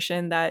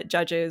administration, that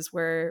judges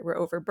were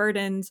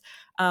overburdened.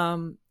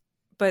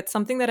 But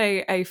something that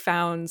I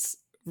found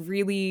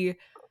really,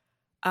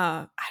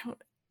 I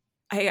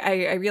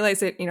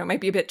realize it, it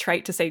might be a bit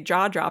trite to say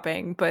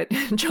jaw-dropping, but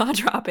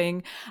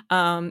jaw-dropping,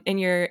 in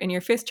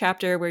your fifth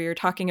chapter, where you're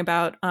talking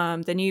about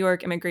the New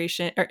York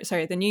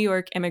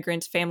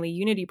Immigrant Family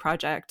Unity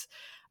Project.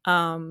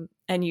 And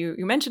you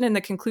mentioned in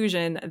the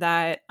conclusion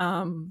that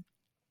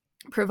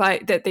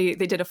they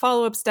did a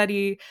follow-up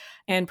study,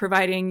 and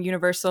providing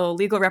universal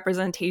legal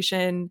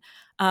representation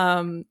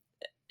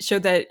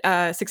showed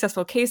that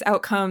successful case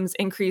outcomes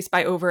increased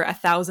by over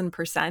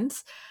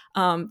 1,000%.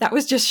 That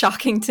was just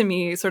shocking to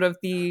me, sort of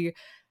the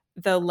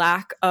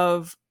lack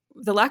of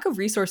the lack of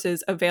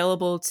resources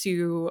available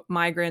to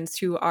migrants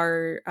who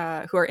are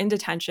in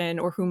detention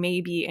or who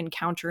may be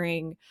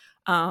encountering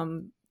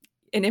an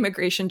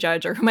immigration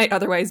judge or who might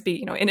otherwise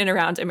be, in and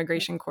around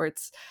immigration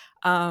courts.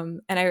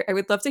 And I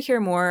would love to hear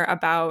more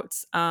about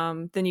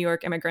the New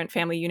York Immigrant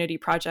Family Unity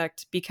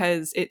Project,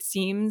 because it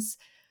seems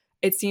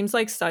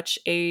like such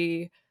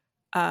a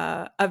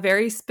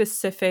very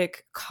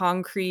specific,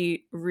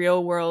 concrete,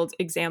 real world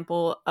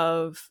example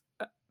of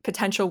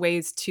potential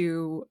ways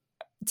to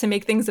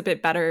make things a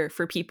bit better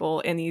for people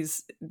in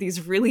these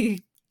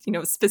really,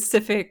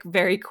 specific,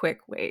 very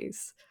quick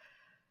ways.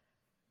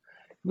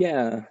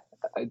 Yeah.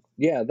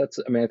 That's,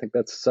 I think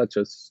that's such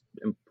an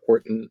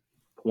important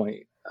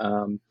point.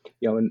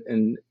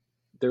 And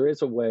there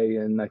is a way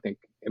in, I think,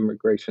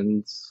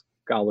 immigration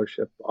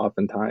scholarship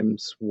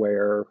oftentimes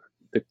where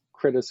the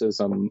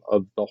criticism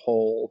of the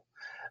whole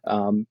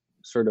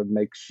sort of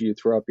makes you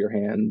throw up your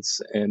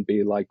hands and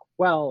be like,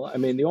 well,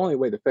 the only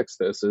way to fix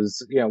this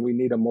is, we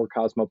need a more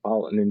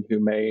cosmopolitan and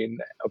humane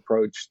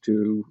approach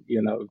to,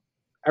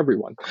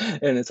 everyone.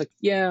 And it's like,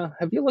 yeah,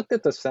 have you looked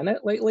at the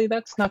Senate lately?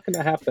 That's not going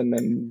to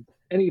happen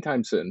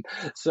anytime soon.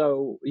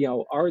 So,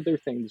 are there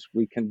things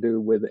we can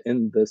do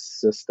within this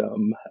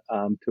system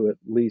to at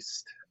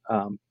least,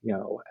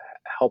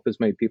 help as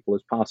many people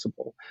as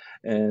possible?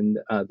 And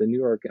the New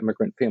York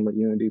Immigrant Family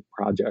Unity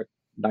Project,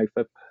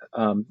 NYFIP,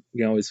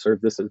 has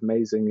served this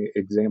amazing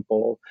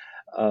example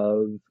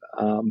of,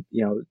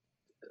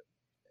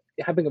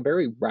 having a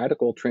very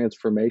radical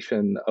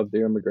transformation of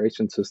the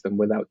immigration system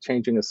without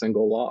changing a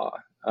single law.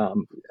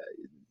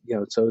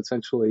 So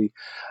essentially,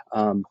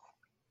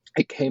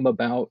 it came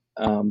about,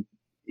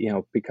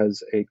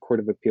 because a Court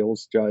of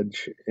Appeals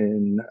judge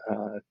in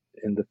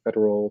the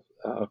federal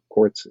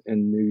courts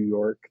in New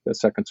York, the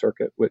Second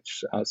Circuit,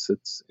 which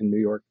sits in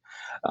New York,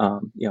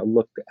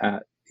 looked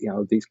at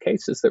these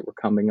cases that were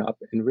coming up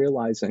and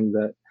realizing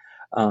that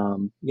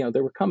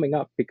they were coming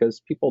up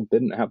because people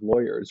didn't have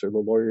lawyers, or the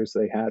lawyers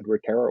they had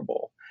were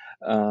terrible.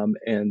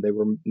 And they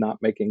were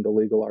not making the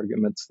legal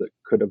arguments that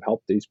could have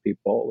helped these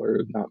people, or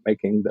not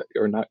getting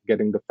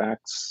the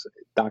facts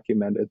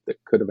documented that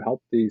could have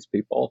helped these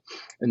people.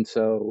 And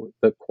so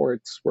the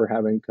courts were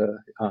having to,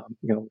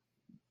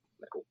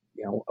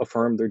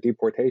 affirm their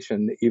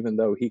deportation, even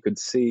though he could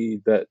see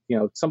that,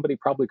 somebody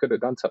probably could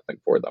have done something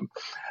for them.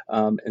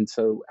 And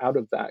so out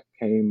of that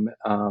came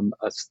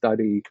a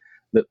study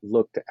that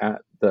looked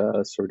at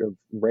the sort of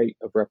rate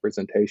of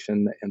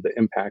representation and the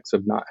impacts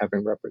of not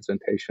having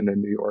representation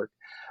in New York.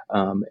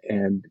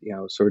 And,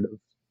 the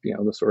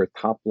sort of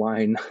top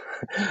line,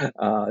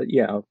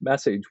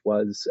 message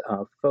was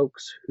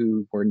folks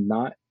who were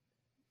not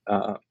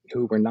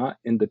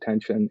in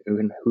detention,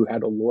 who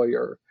had a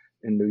lawyer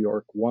in New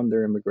York, won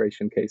their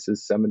immigration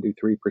cases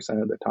 73%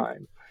 of the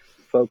time.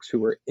 Folks who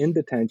were in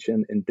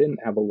detention and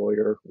didn't have a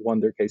lawyer won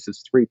their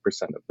cases 3%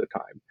 of the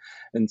time.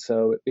 And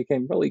so it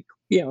became really,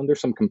 and there's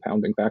some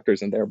compounding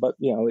factors in there, but,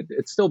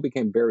 it still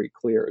became very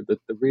clear that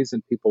the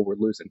reason people were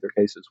losing their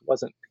cases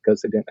wasn't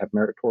because they didn't have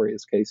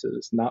meritorious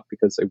cases, not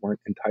because they weren't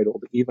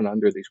entitled, even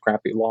under these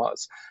crappy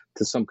laws,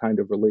 to some kind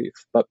of relief,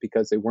 but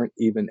because they weren't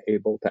even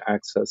able to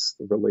access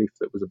the relief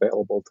that was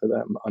available to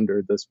them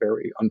under this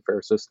very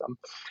unfair system.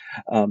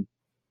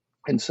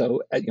 And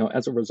so,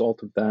 as a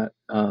result of that,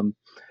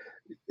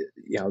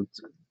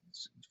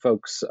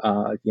 folks,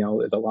 at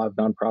a lot of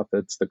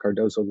nonprofits, the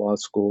Cardozo Law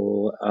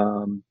School,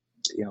 a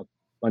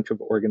bunch of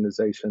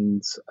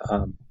organizations,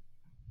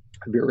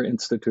 Vera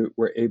Institute,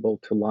 were able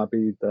to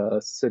lobby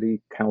the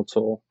city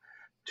council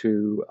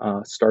to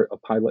start a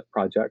pilot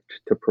project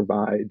to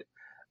provide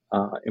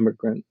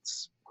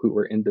immigrants who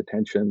were in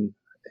detention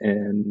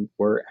and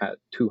were at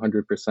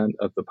 200%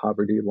 of the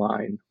poverty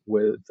line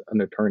with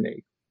an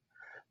attorney.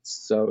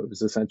 So it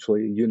was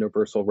essentially a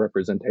universal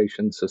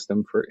representation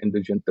system for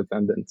indigent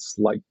defendants,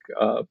 like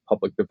a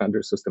public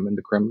defender system in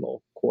the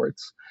criminal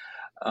courts.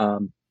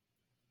 And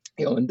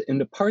in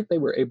the part, they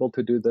were able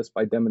to do this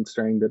by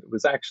demonstrating that it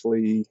was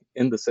actually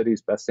in the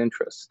city's best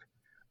interest,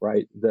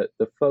 right? That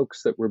the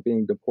folks that were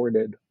being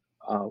deported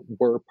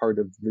were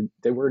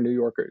they were New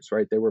Yorkers,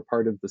 right? They were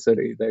part of the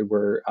city. They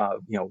were,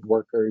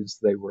 workers.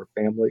 They were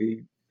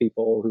family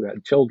people who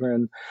had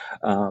children.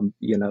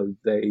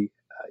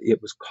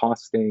 It was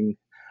costing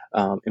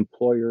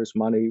employers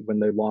money when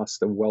they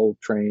lost a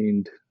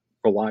well-trained,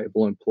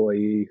 reliable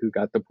employee who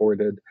got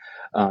deported.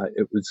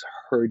 It was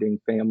hurting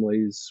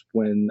families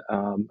when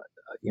a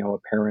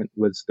parent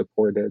was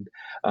deported.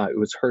 It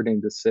was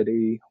hurting the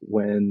city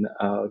when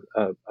a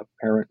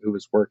parent who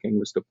was working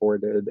was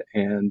deported,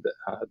 and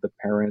the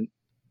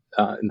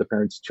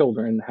parents'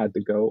 children had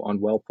to go on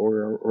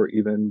welfare or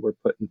even were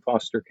put in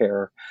foster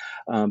care.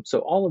 So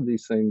all of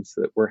these things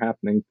that were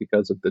happening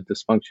because of the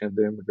dysfunction of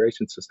the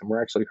immigration system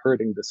were actually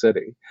hurting the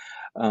city.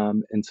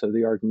 And so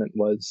the argument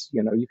was,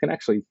 you can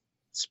actually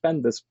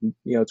spend this,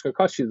 it's going to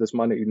cost you this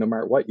money no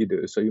matter what you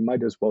do. So you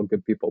might as well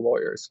give people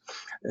lawyers.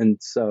 And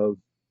so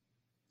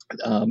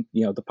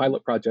The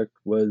pilot project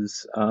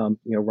was,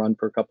 run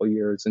for a couple of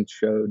years and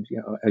showed,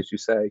 as you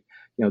say,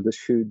 this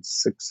huge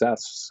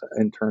success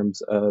in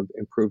terms of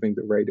improving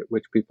the rate at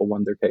which people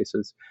won their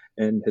cases,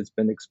 and has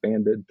been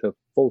expanded to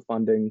full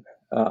funding.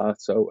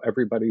 So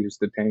everybody who's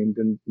detained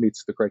and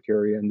meets the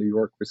criteria in New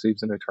York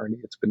receives an attorney.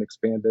 It's been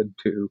expanded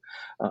to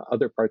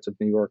other parts of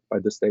New York by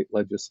the state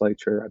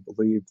legislature. I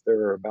believe there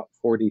are about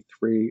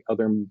 43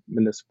 other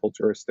municipal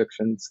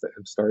jurisdictions that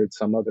have started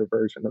some other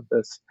version of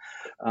this.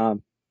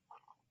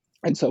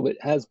 And so it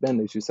has been,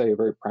 as you say, a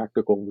very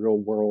practical,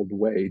 real-world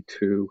way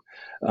to,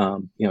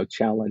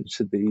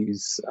 challenge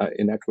these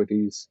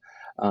inequities.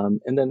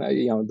 And then,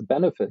 the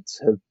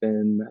benefits have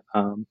been,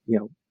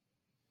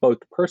 both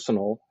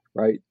personal,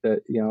 right?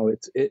 That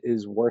it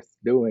is worth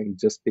doing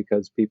just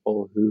because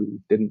people who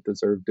didn't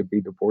deserve to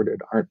be deported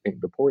aren't being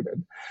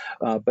deported.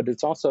 But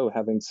it's also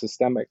having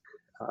systemic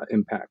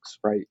impacts,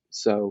 right?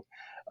 So,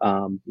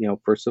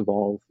 first of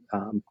all,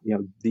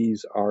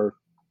 these are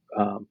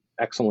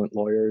excellent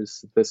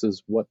lawyers. This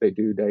is what they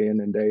do day in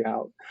and day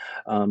out.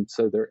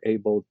 So they're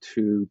able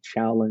to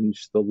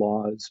challenge the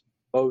laws,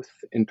 both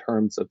in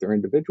terms of their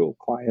individual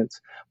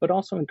clients, but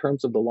also in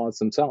terms of the laws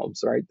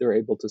themselves, right? They're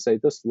able to say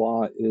this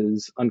law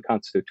is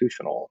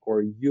unconstitutional,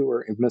 or you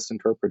are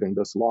misinterpreting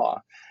this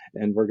law,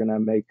 and we're going to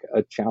make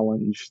a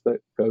challenge that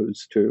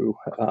goes to,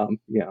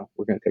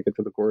 we're going to take it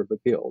to the Court of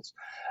Appeals.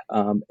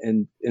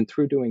 And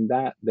through doing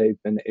that,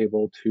 they've been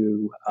able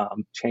to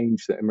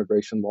change the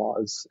immigration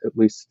laws, at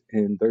least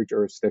in their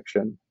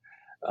jurisdiction,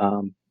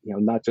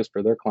 not just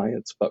for their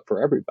clients, but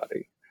for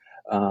everybody.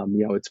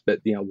 It's been,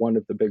 one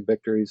of the big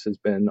victories has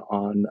been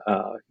on,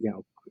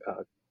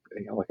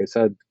 like I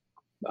said,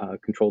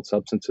 controlled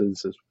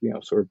substances is,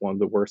 sort of one of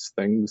the worst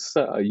things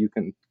you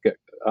can get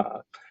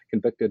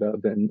convicted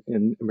of in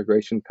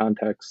immigration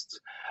contexts.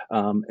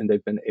 And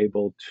they've been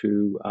able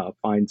to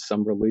find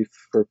some relief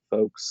for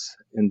folks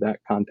in that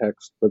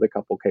context with a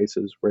couple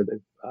cases where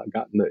they've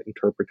gotten the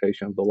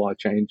interpretation of the law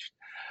changed.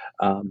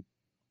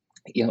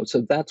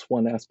 So that's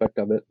one aspect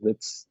of it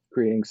that's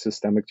creating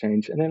systemic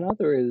change. And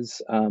another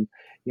is,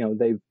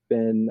 they've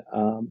been,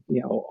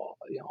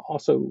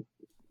 also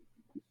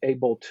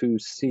able to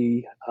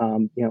see,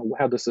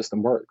 how the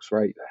system works,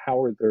 right?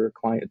 How are their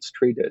clients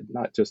treated,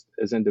 not just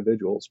as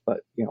individuals, but,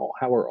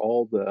 how are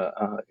all the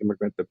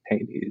immigrant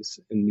detainees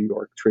in New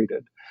York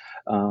treated?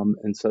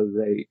 And so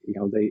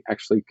they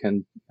actually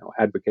can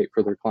advocate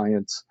for their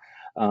clients,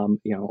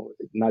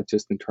 not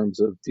just in terms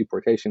of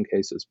deportation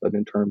cases, but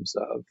in terms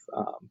of,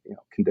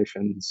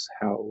 conditions,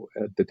 how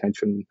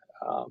detention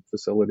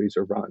facilities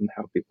are run,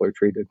 how people are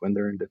treated when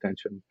they're in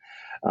detention.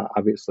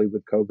 Obviously,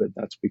 with COVID,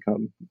 that's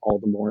become all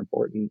the more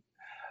important.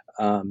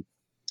 And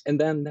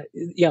then,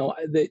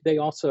 they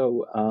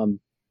also,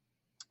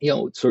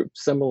 sort of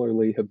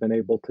similarly have been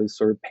able to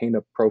sort of paint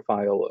a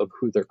profile of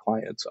who their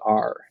clients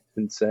are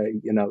and say,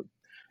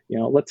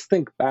 let's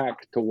think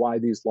back to why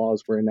these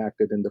laws were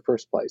enacted in the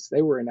first place.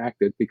 They were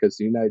enacted because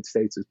the United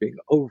States is being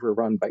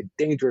overrun by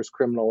dangerous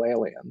criminal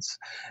aliens.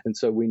 And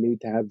so we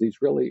need to have these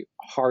really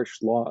harsh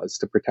laws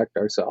to protect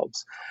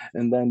ourselves.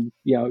 And then,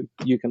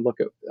 you can look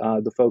at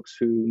the folks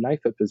who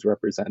NYFIP is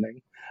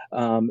representing.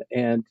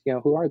 And,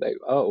 who are they?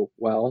 Oh,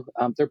 well,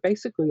 they're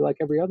basically like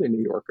every other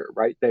New Yorker,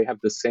 right? They have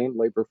the same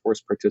labor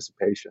force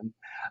participation.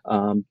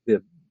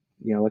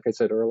 Like I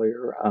said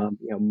earlier,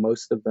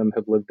 most of them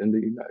have lived in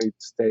the United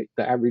States.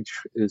 The average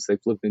is they've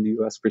lived in the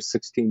U.S. for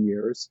 16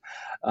 years.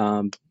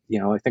 I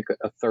think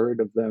a third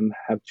of them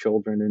have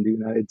children in the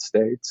United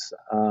States.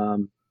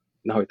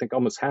 I think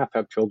almost half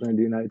have children in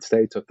the United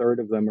States. A third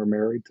of them are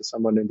married to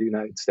someone in the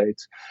United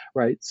States,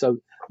 right? So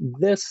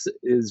this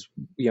is,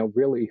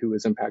 really who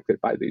is impacted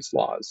by these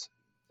laws.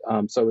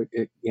 So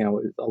it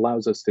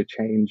allows us to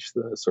change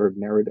the sort of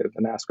narrative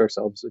and ask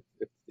ourselves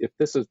if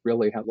this is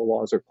really how the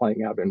laws are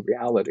playing out in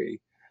reality,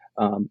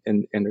 and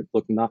it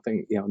looked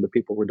nothing, the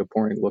people we're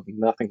deporting look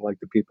nothing like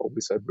the people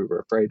we said we were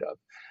afraid of.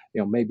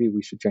 Maybe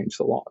we should change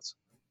the laws.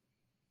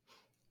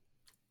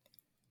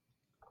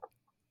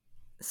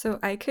 So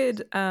I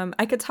could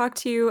talk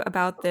to you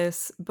about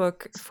this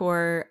book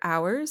for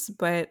hours,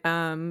 but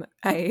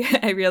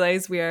I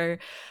realize we are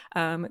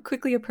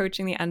quickly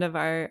approaching the end of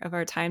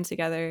our time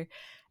together.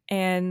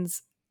 And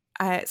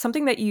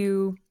something that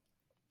you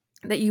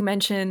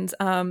mentioned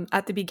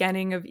at the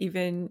beginning of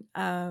even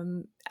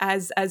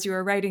as you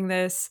were writing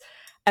this,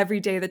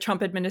 every day the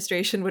Trump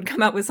administration would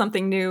come out with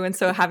something new, and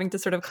so having to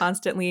sort of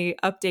constantly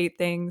update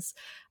things.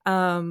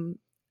 And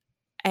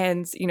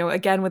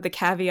again with the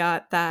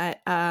caveat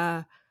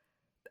that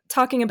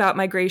talking about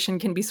migration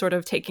can be sort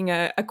of taking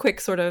a quick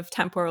sort of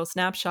temporal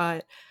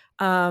snapshot.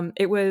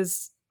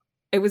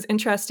 It was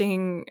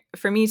interesting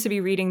for me to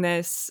be reading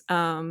this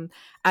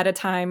at a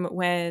time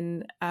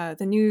when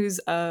the news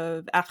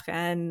of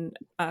Afghan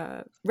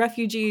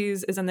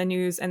refugees is in the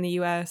news in the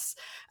U.S.,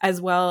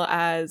 as well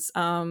as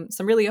some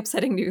really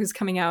upsetting news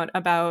coming out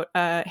about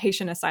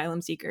Haitian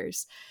asylum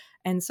seekers.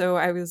 And so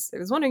I was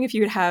wondering if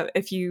you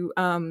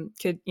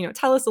could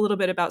tell us a little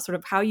bit about sort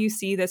of how you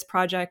see this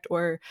project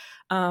or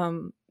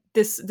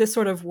this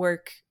sort of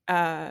work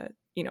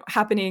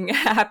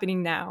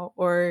happening now,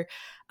 or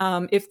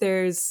if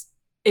there's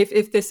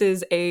if this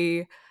is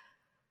a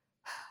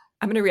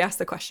I'm going to re-ask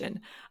the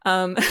question.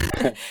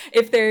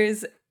 If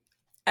there's,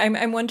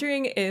 I'm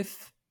wondering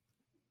if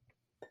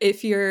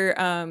you're,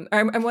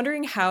 I'm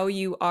wondering how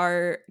you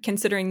are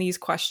considering these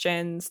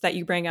questions that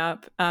you bring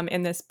up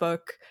in this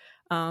book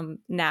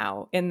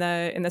now in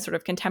the sort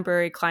of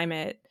contemporary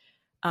climate.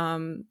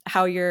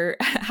 How you're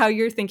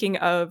thinking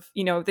of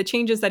the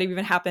changes that have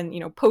even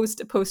happened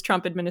post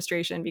Trump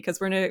administration, because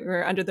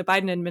we're under the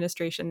Biden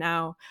administration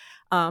now,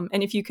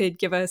 and if you could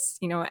give us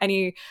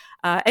any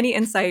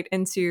insight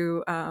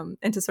into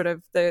sort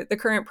of the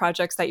current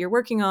projects that you're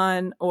working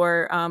on,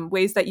 or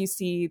ways that you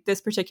see this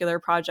particular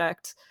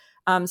project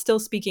still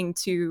speaking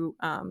to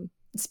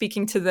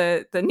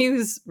the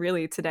news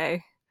really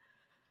today.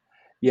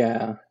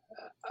 Yeah,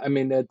 I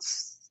mean,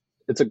 it's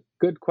a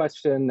good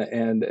question,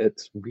 and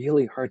it's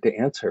really hard to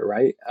answer,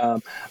 right?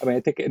 I mean, I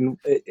think in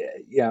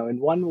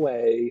one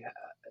way,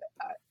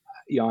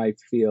 I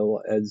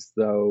feel as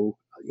though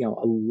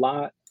a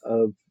lot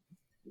of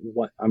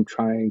what I'm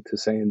trying to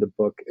say in the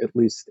book, at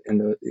least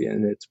in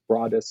its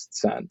broadest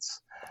sense,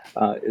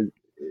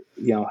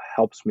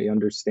 helps me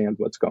understand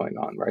what's going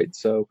on, right?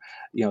 So,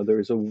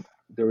 there is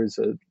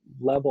a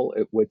level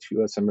at which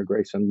U.S.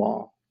 immigration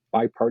law,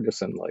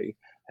 bipartisanly,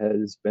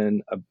 has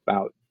been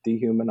about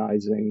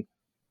dehumanizing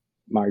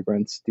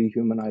migrants,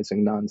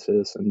 dehumanizing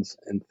non-citizens,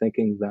 and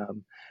thinking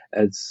them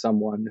as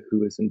someone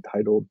who is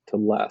entitled to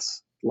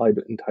less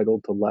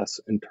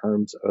in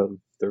terms of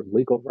their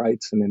legal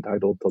rights, and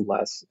entitled to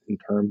less in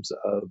terms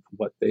of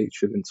what they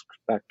should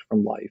expect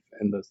from life,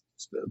 and the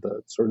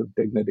sort of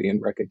dignity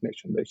and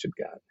recognition they should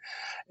get.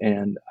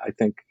 And I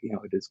think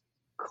it is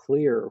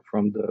clear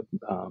from the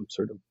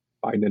sort of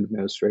Biden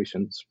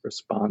administration's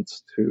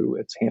response to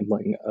its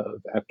handling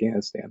of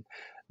Afghanistan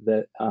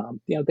that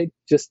they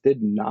just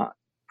did not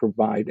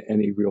provide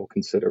any real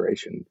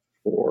consideration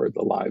for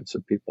the lives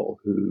of people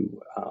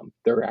who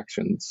their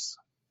actions,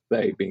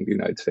 they being the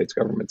United States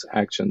government's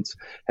actions,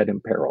 had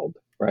imperiled.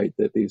 Right,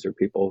 that these are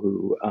people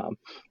who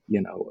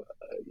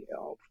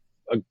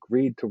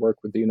agreed to work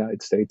with the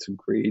United States,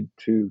 agreed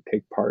to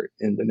take part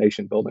in the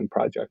nation building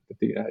project that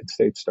the United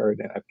States started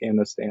in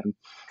Afghanistan,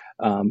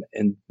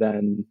 and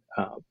then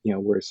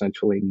were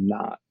essentially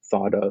not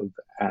thought of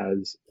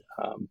as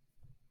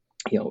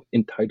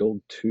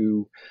entitled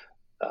to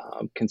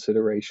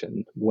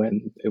consideration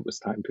when it was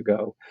time to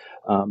go.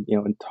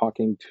 And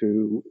talking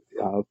to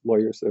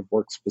lawyers that have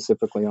worked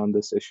specifically on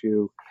this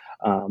issue,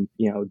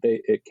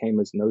 it came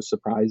as no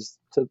surprise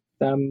to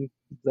them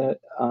that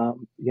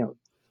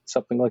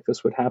something like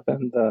this would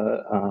happen.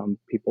 The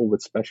people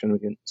with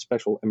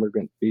special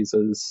immigrant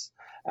visas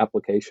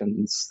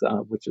applications,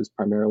 which is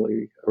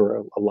primarily,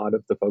 or a lot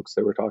of the folks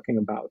they were talking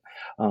about,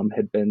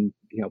 had been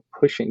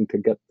pushing to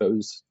get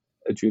those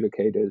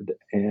adjudicated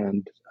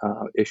and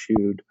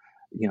issued,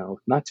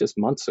 not just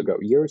months ago,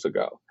 years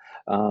ago,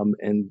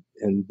 and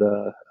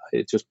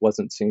it just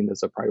wasn't seen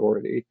as a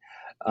priority,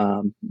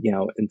 and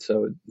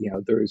so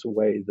there is a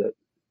way that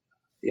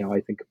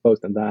I think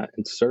both in that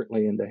and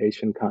certainly in the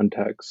Haitian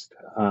context,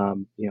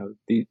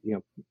 the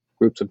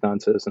groups of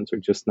non-citizens are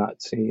just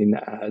not seen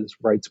as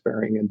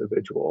rights-bearing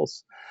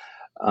individuals.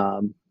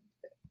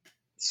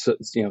 So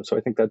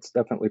I think that's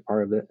definitely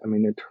part of it. I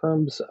mean, in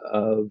terms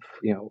of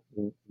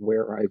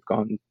where I've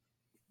gone,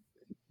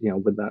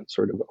 with that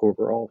sort of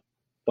overall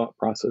thought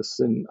process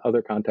in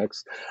other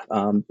contexts,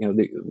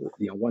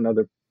 one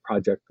other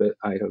project that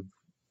I have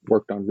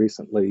worked on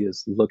recently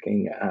is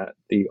looking at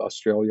the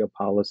Australia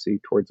policy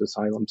towards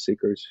asylum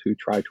seekers who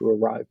try to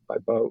arrive by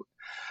boat,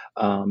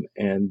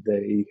 and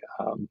they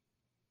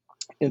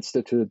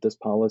instituted this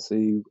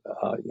policy,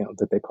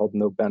 that they called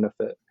no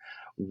benefit,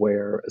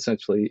 where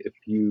essentially if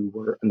you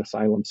were an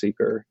asylum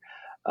seeker,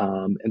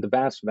 and the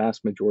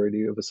vast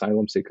majority of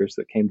asylum seekers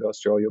that came to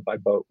Australia by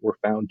boat were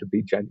found to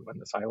be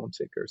genuine asylum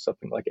seekers,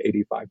 something like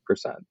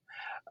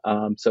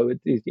 85%. So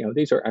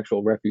these are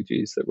actual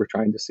refugees that were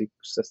trying to seek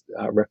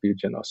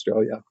refuge in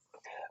Australia.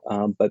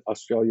 But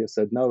Australia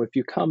said, no, if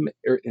you come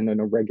in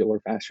an irregular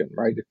fashion,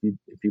 right? If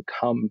you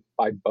come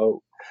by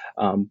boat,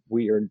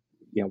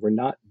 we're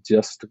not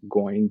just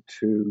going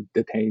to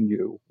detain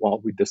you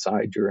while we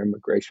decide your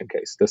immigration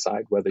case,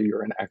 decide whether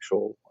you're an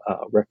actual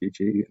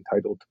refugee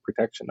entitled to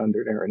protection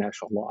under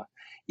international law.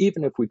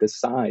 Even if we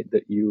decide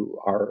that you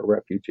are a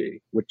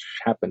refugee, which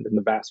happened in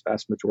the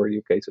vast majority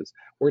of cases,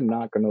 we're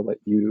not going to let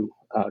you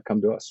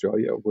come to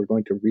Australia. We're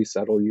going to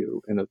resettle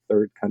you in a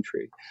third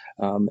country.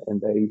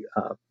 And they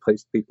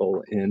placed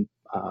people in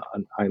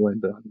an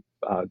island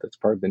that's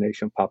part of the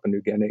nation of Papua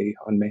New Guinea,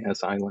 on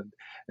Manus Island,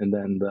 and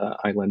then the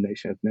island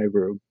nation of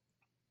Nauru.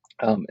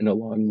 And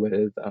along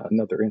with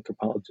another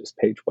anthropologist,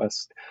 Paige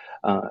West,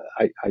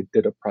 I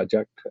did a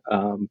project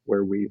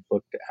where we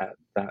looked at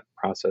that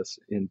process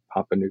in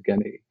Papua New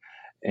Guinea.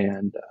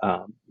 And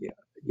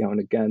and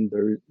again,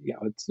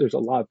 there's a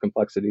lot of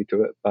complexity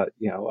to it, but,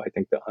 I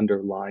think the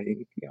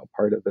underlying,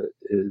 part of it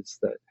is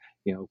that,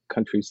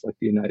 countries like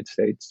the United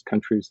States,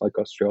 countries like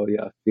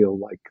Australia feel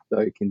like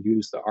they can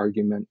use the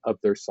argument of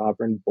their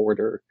sovereign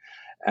border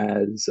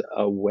as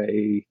a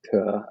way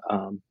to,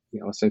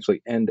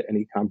 essentially end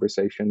any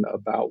conversation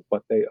about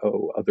what they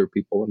owe other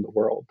people in the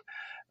world.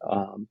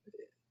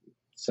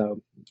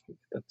 So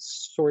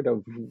that's sort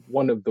of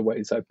one of the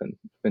ways I've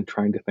been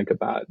trying to think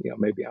about,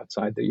 maybe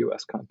outside the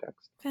U.S.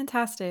 context.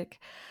 Fantastic.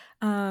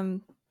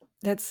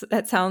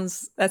 That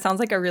sounds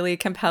like a really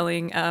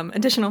compelling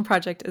additional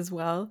project as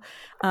well.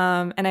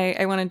 And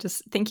I want to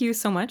just thank you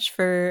so much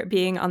for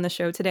being on the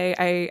show today.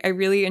 I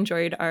really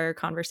enjoyed our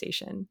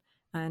conversation,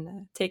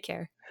 and take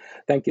care.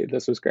 Thank you.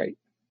 This was great.